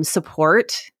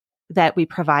support that we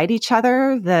provide each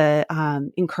other, the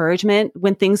encouragement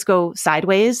when things go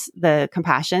sideways, the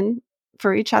compassion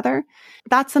for each other.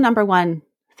 That's the number one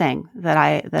thing that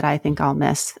I think I'll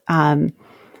miss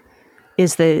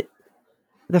is the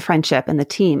friendship and the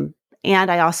team.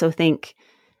 And I also think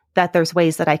that there's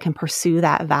ways that I can pursue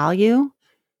that value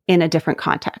in a different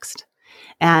context.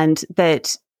 And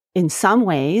that in some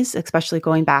ways, especially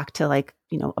going back to like,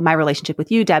 my relationship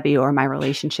with you, Debbie, or my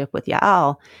relationship with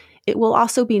Yael, it will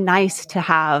also be nice to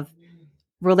have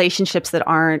relationships that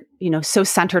aren't, so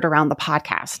centered around the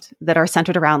podcast, that are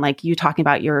centered around like you talking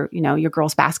about your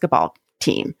girls basketball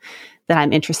team that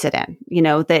I'm interested in,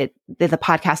 that the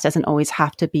podcast doesn't always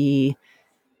have to be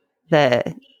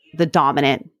the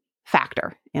dominant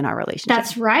factor in our relationship.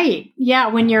 That's right. Yeah.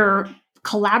 When you're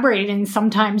collaborating,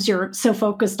 sometimes you're so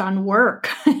focused on work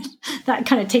that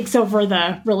kind of takes over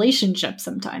the relationship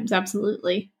sometimes.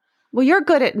 Absolutely. Well, you're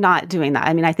good at not doing that.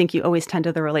 I mean, I think you always tend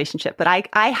to the relationship, but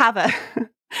I have a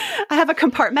I have a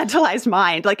compartmentalized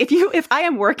mind. Like if I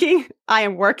am working, I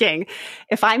am working.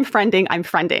 If I'm friending, I'm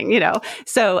friending,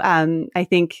 So I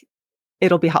think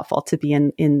it'll be helpful to be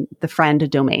in the friend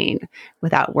domain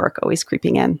without work always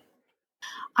creeping in.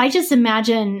 I just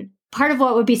imagine part of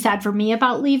what would be sad for me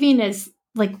about leaving is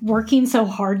like working so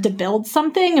hard to build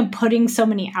something and putting so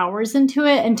many hours into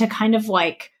it, and to kind of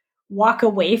like walk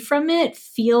away from it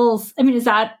feels, is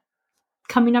that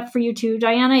coming up for you too,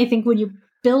 Diana? I think when you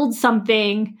build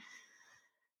something,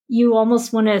 you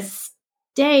almost want to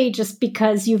stay just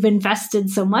because you've invested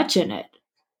so much in it.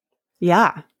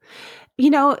 Yeah.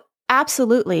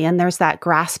 Absolutely. And there's that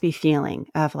graspy feeling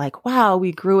of like, wow,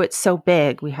 we grew it so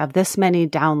big. We have this many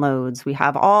downloads. We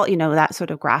have all, that sort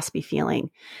of graspy feeling,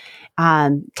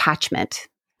 attachment.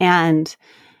 And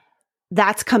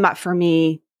that's come up for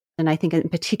me. And I think in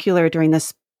particular during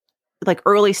this like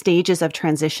early stages of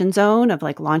transition zone of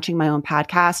like launching my own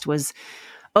podcast was,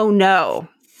 oh no,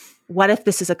 what if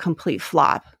this is a complete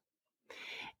flop?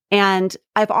 And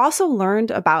I've also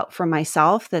learned about for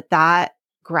myself that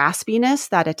graspiness,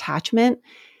 that attachment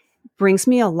brings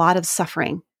me a lot of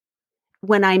suffering.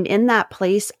 When I'm in that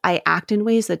place, I act in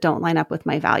ways that don't line up with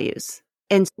my values.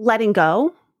 And letting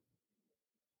go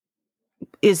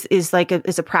is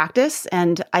a practice.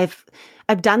 And I've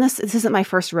done this. This isn't my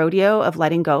first rodeo of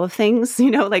letting go of things.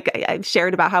 Like I've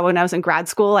shared about how when I was in grad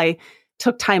school, I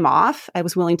took time off. I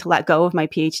was willing to let go of my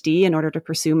PhD in order to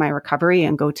pursue my recovery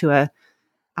and go to a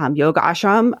yoga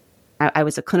ashram. I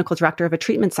was a clinical director of a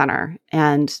treatment center,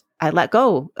 and I let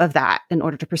go of that in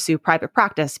order to pursue private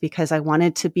practice because I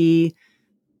wanted to be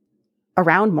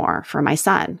around more for my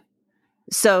son.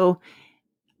 So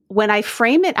when I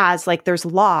frame it as like there's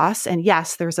loss, and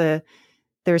yes, there's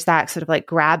that sort of like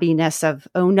grabbiness of,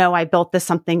 oh no, I built this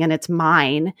something and it's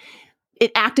mine.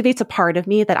 It activates a part of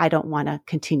me that I don't want to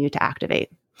continue to activate.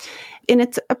 And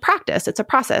it's a practice. It's a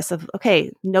process of,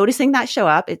 okay, noticing that show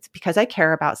up. It's because I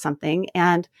care about something.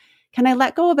 And can I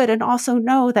let go of it and also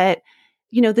know that,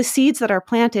 the seeds that are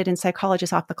planted in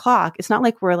Psychologists Off the Clock, it's not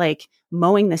like we're like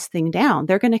mowing this thing down.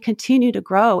 They're going to continue to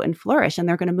grow and flourish, and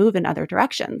they're going to move in other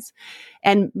directions.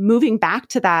 And moving back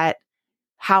to that,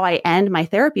 how I end my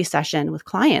therapy session with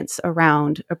clients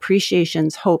around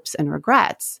appreciations, hopes, and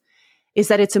regrets, is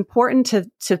that it's important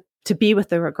to be with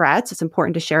the regrets. It's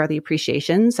important to share the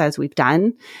appreciations as we've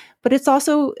done, but it's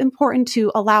also important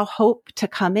to allow hope to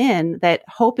come in, that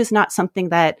hope is not something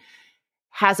that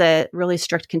has a really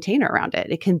strict container around it.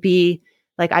 It can be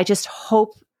like, I just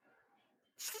hope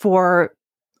for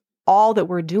all that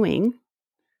we're doing,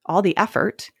 all the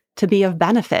effort, to be of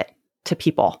benefit to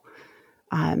people.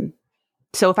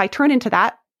 So if I turn into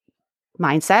that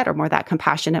mindset or more that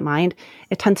compassionate mind,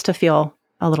 it tends to feel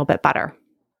a little bit better.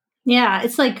 Yeah,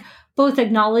 it's like both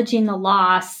acknowledging the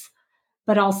loss,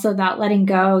 but also that letting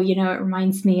go. It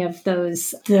reminds me of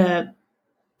the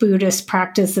Buddhist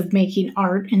practice of making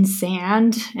art in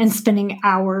sand and spending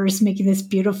hours making this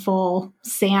beautiful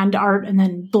sand art and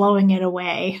then blowing it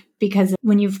away. Because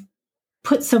when you've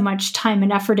put so much time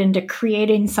and effort into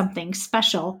creating something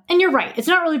special, and you're right, it's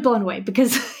not really blown away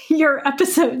because your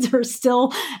episodes are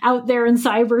still out there in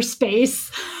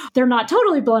cyberspace. They're not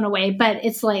totally blown away, but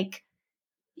it's like,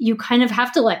 you kind of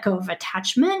have to let go of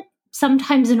attachment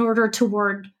sometimes in order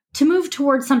to move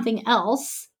towards something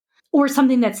else, or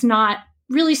something that's not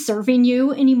really serving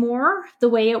you anymore the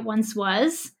way it once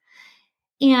was.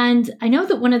 And I know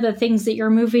that one of the things that you're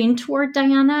moving toward,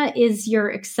 Diana, is your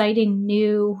exciting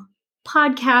new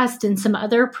podcast and some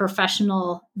other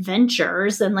professional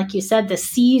ventures. And like you said, the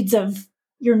seeds of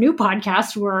your new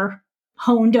podcast were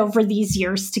honed over these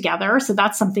years together. So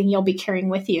that's something you'll be carrying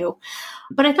with you.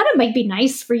 But I thought it might be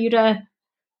nice for you to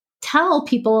tell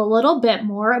people a little bit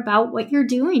more about what you're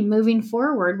doing moving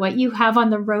forward, what you have on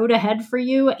the road ahead for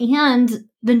you, and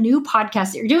the new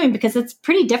podcast that you're doing, because it's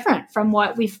pretty different from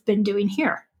what we've been doing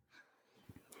here.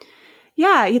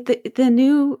 Yeah, the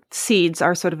new seeds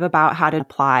are sort of about how to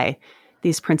apply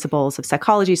these principles of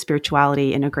psychology,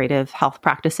 spirituality, integrative health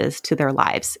practices to their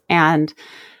lives. And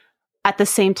at the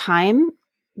same time,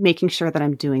 making sure that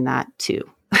I'm doing that too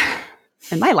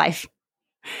in my life.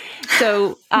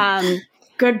 So,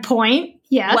 good point.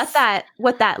 Yes.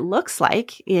 What that looks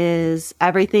like is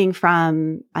everything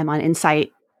from I'm on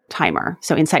Insight Timer.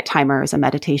 So Insight Timer is a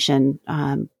meditation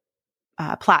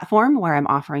platform where I'm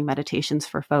offering meditations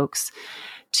for folks,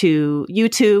 to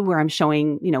YouTube where I'm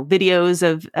showing, videos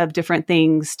of different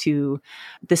things, to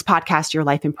this podcast, Your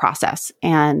Life in Process.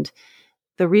 And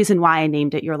the reason why I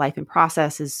named it Your Life in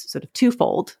Process is sort of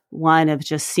twofold. One of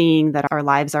just seeing that our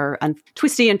lives are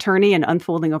twisty and turny and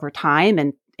unfolding over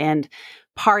time. And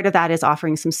part of that is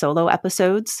offering some solo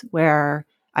episodes where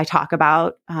I talk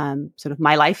about sort of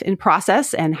my life in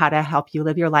process and how to help you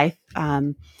live your life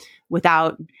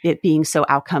without it being so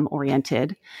outcome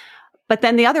oriented. But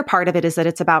then the other part of it is that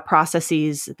it's about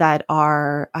processes that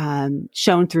are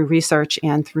shown through research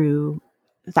and through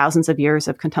thousands of years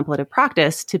of contemplative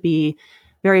practice to be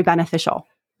very beneficial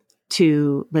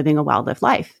to living a well-lived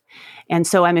life. And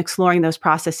so I'm exploring those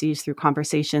processes through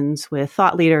conversations with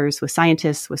thought leaders, with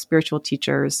scientists, with spiritual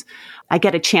teachers. I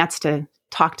get a chance to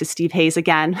talk to Steve Hayes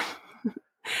again.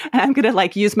 And I'm going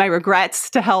to use my regrets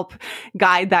to help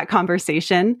guide that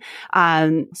conversation.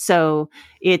 So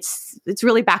it's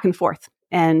really back and forth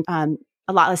and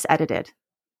a lot less edited,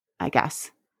 I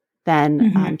guess,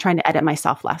 than trying to edit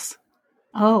myself less.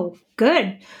 Oh,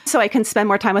 good. So I can spend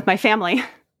more time with my family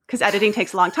because editing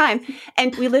takes a long time.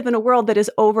 And we live in a world that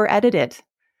is over edited.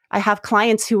 I have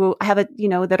clients who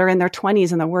that are in their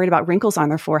 20s and they're worried about wrinkles on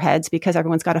their foreheads because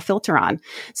everyone's got a filter on.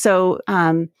 So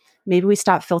maybe we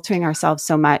stop filtering ourselves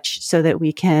so much so that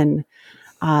we can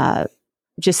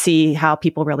just see how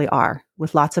people really are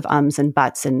with lots of ums and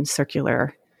buts and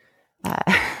circular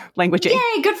languaging.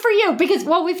 Yay, good for you. Because,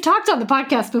 we've talked on the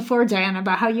podcast before, Diana,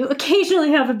 about how you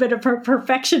occasionally have a bit of a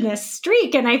perfectionist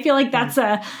streak. And I feel like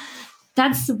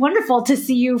that's wonderful to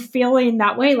see you feeling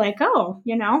that way.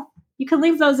 You can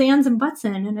leave those ands and buts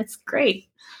in and it's great.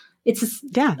 It's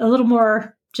a little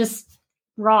more just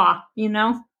raw,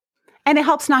 And it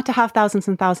helps not to have thousands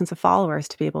and thousands of followers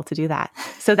to be able to do that.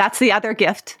 So that's the other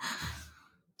gift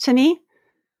to me,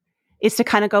 is to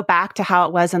kind of go back to how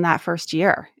it was in that first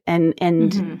year. And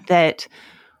that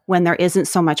when there isn't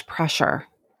so much pressure.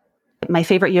 My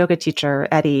favorite yoga teacher,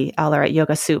 Eddie Eller at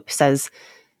Yoga Soup, says,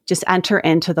 just enter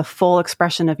into the full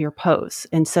expression of your pose.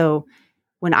 And so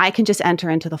when I can just enter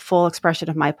into the full expression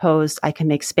of my pose, I can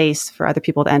make space for other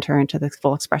people to enter into the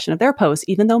full expression of their pose,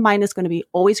 even though mine is going to be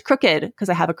always crooked because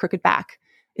I have a crooked back.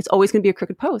 It's always going to be a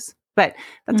crooked pose, but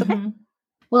that's okay.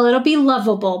 Well, it'll be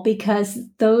lovable because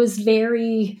those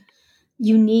very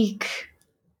unique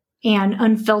and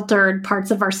unfiltered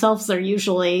parts of ourselves are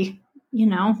usually,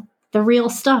 the real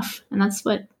stuff. And that's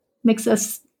what makes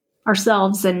us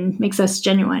ourselves and makes us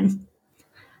genuine.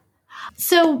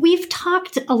 So we've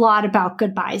talked a lot about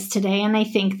goodbyes today. And I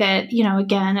think that,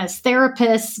 again, as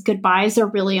therapists, goodbyes are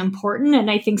really important.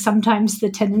 And I think sometimes the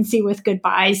tendency with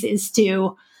goodbyes is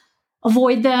to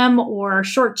avoid them or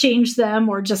shortchange them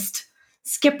or just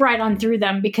skip right on through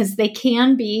them because they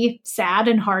can be sad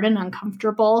and hard and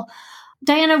uncomfortable.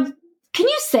 Diana, can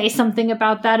you say something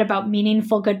about that, about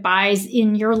meaningful goodbyes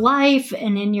in your life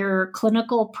and in your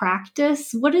clinical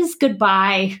practice? What does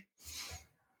goodbye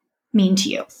mean to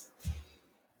you?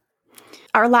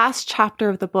 Our last chapter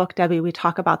of the book, Debbie, we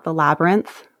talk about the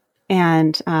labyrinth.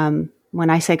 And when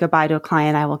I say goodbye to a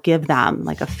client, I will give them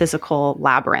a physical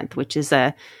labyrinth, which is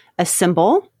a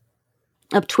symbol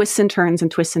of twists and turns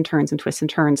and twists and turns and twists and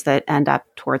turns that end up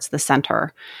towards the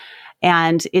center.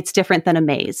 And it's different than a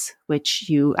maze, which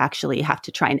you actually have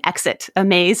to try and exit a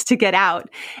maze to get out.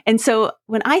 And so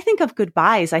when I think of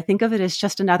goodbyes, I think of it as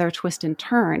just another twist and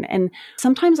turn. And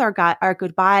sometimes our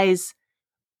goodbyes,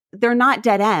 they're not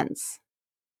dead ends.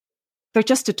 They're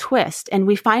just a twist. And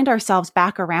we find ourselves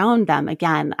back around them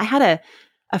again. I had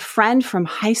a friend from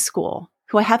high school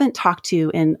who I haven't talked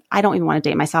to in, I don't even want to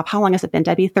date myself. How long has it been,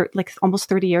 Debbie? Almost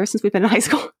 30 years since we've been in high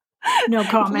school. No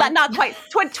comment. Not quite.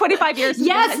 25 years.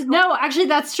 Yes. No, actually,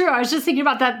 that's true. I was just thinking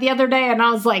about that the other day and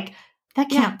I was like, that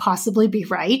can't possibly be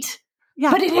right.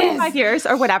 Yeah. But it 25 years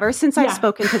or whatever since I've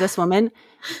spoken to this woman.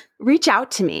 Reach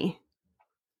out to me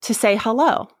to say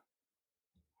hello.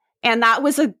 And that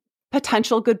was a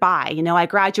potential goodbye. I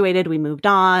graduated, we moved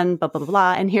on, blah, blah, blah,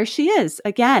 blah. And here she is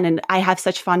again. And I have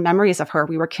such fond memories of her.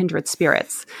 We were kindred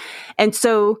spirits. And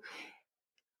so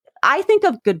I think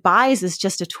of goodbyes as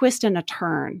just a twist and a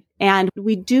turn. And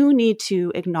we do need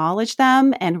to acknowledge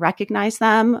them and recognize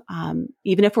them.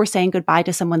 Even if we're saying goodbye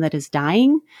to someone that is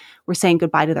dying, we're saying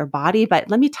goodbye to their body. But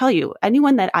let me tell you,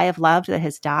 anyone that I have loved that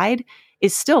has died,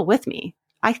 is still with me.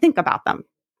 I think about them.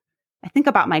 I think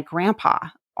about my grandpa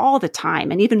all the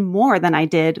time, and even more than I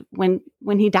did when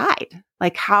he died.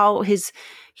 Like how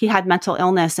he had mental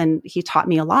illness, and he taught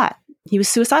me a lot. He was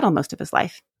suicidal most of his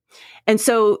life. And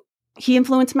so he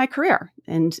influenced my career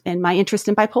and my interest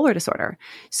in bipolar disorder.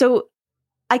 So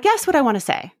I guess what I want to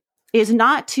say is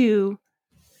not to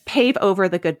pave over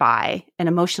the goodbye and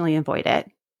emotionally avoid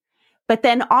it, but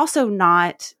then also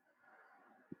not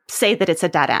say that it's a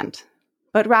dead end,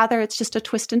 but rather it's just a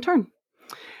twist and turn.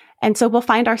 And so we'll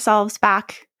find ourselves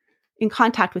back in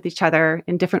contact with each other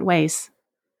in different ways.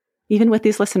 Even with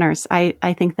these listeners,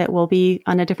 I think that we'll be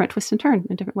on a different twist and turn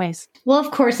in different ways. Well,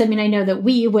 of course, I mean, I know that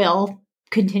we will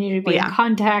continue to be in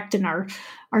contact, and our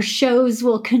shows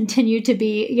will continue to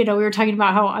be, we were talking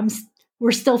about how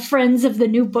we're still friends of the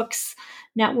New Books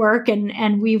Network,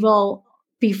 and we will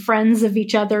be friends of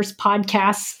each other's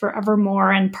podcasts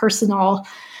forevermore, and personal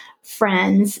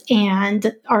friends.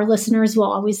 And our listeners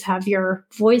will always have your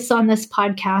voice on this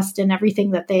podcast and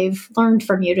everything that they've learned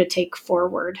from you to take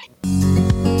forward.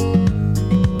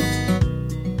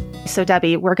 So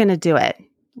Debbie, we're going to do it.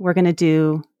 We're going to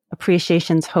do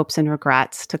appreciations, hopes, and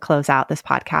regrets to close out this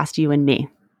podcast, you and me.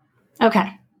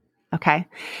 Okay.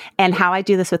 And how I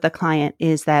do this with the client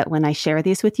is that when I share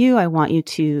these with you, I want you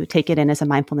to take it in as a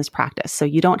mindfulness practice. So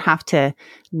you don't have to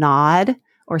nod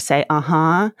or say,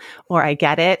 or I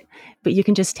get it, but you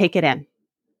can just take it in.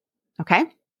 Okay?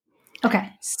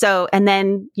 Okay. So, and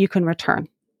then you can return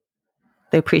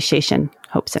the appreciation,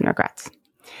 hopes, and regrets.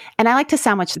 And I like to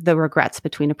sandwich the regrets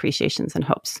between appreciations and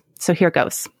hopes. So here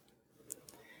goes.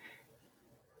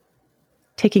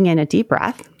 Taking in a deep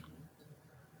breath.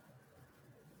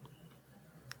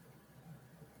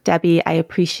 Debbie, I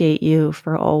appreciate you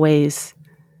for always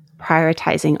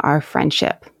prioritizing our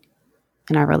friendship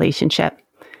and our relationship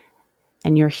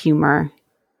and your humor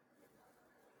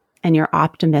and your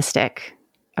optimistic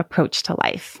approach to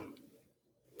life.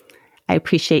 I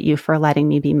appreciate you for letting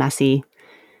me be messy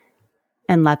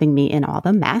and loving me in all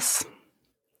the mess.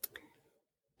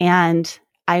 And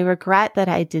I regret that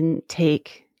I didn't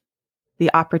take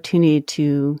the opportunity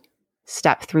to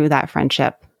step through that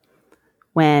friendship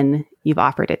when you've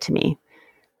offered it to me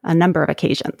a number of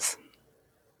occasions.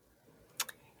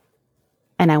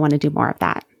 And I want to do more of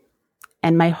that.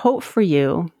 And my hope for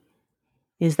you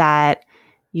is that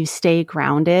you stay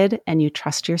grounded and you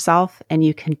trust yourself and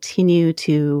you continue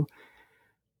to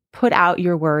put out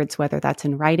your words, whether that's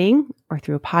in writing or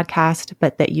through a podcast,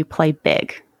 but that you play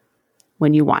big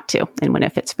when you want to and when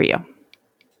it fits for you.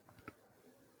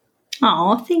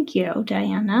 Oh, thank you,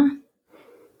 Diana.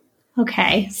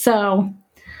 Okay, so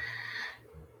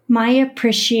my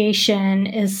appreciation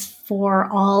is for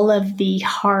all of the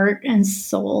heart and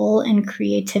soul and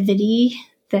creativity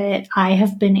that I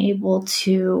have been able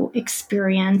to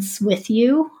experience with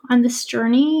you on this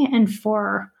journey, and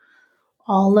for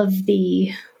all of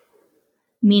the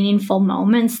meaningful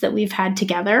moments that we've had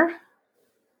together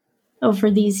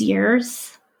over these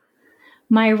years.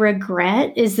 My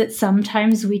regret is that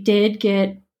sometimes we did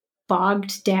get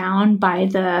bogged down by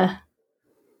the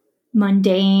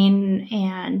mundane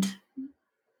and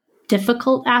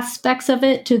difficult aspects of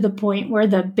it, to the point where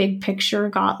the big picture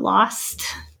got lost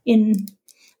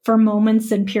for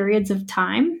moments and periods of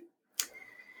time.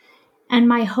 And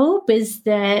my hope is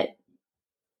that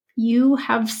you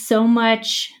have so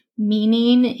much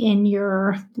meaning in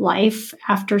your life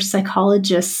after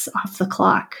Psychologists Off the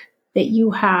Clock, that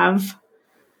you have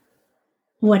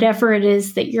whatever it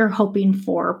is that you're hoping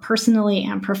for personally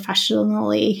and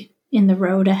professionally in the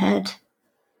road ahead.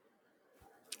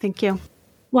 Thank you.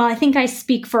 Well, I think I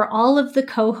speak for all of the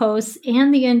co-hosts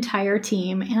and the entire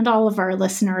team and all of our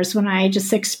listeners when I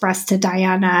just express to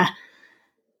Diana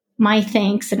my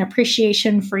thanks and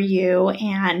appreciation for you,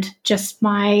 and just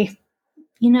my,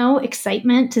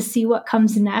 excitement to see what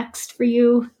comes next for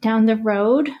you down the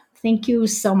road. Thank you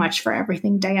so much for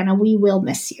everything, Diana. We will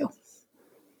miss you.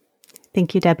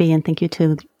 Thank you, Debbie, and thank you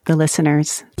to the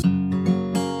listeners.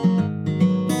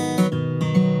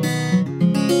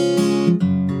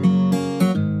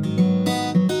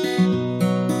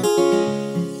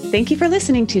 Thank you for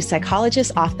listening to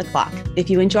Psychologists Off the Clock. If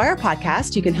you enjoy our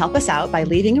podcast, you can help us out by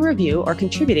leaving a review or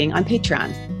contributing on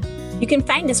Patreon. You can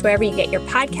find us wherever you get your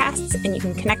podcasts, and you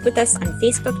can connect with us on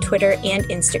Facebook, Twitter, and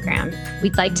Instagram.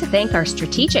 We'd like to thank our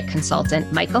strategic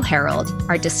consultant, Michael Harold,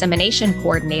 our dissemination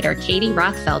coordinator, Katie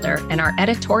Rothfelder, and our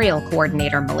editorial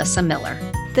coordinator, Melissa Miller.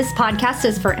 This podcast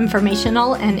is for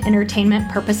informational and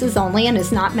entertainment purposes only and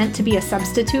is not meant to be a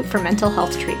substitute for mental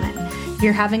health treatment. If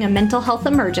you're having a mental health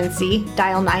emergency,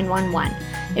 dial 911.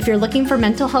 If you're looking for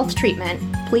mental health treatment,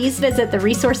 please visit the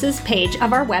resources page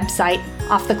of our website,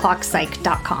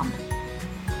 offtheclockpsych.com.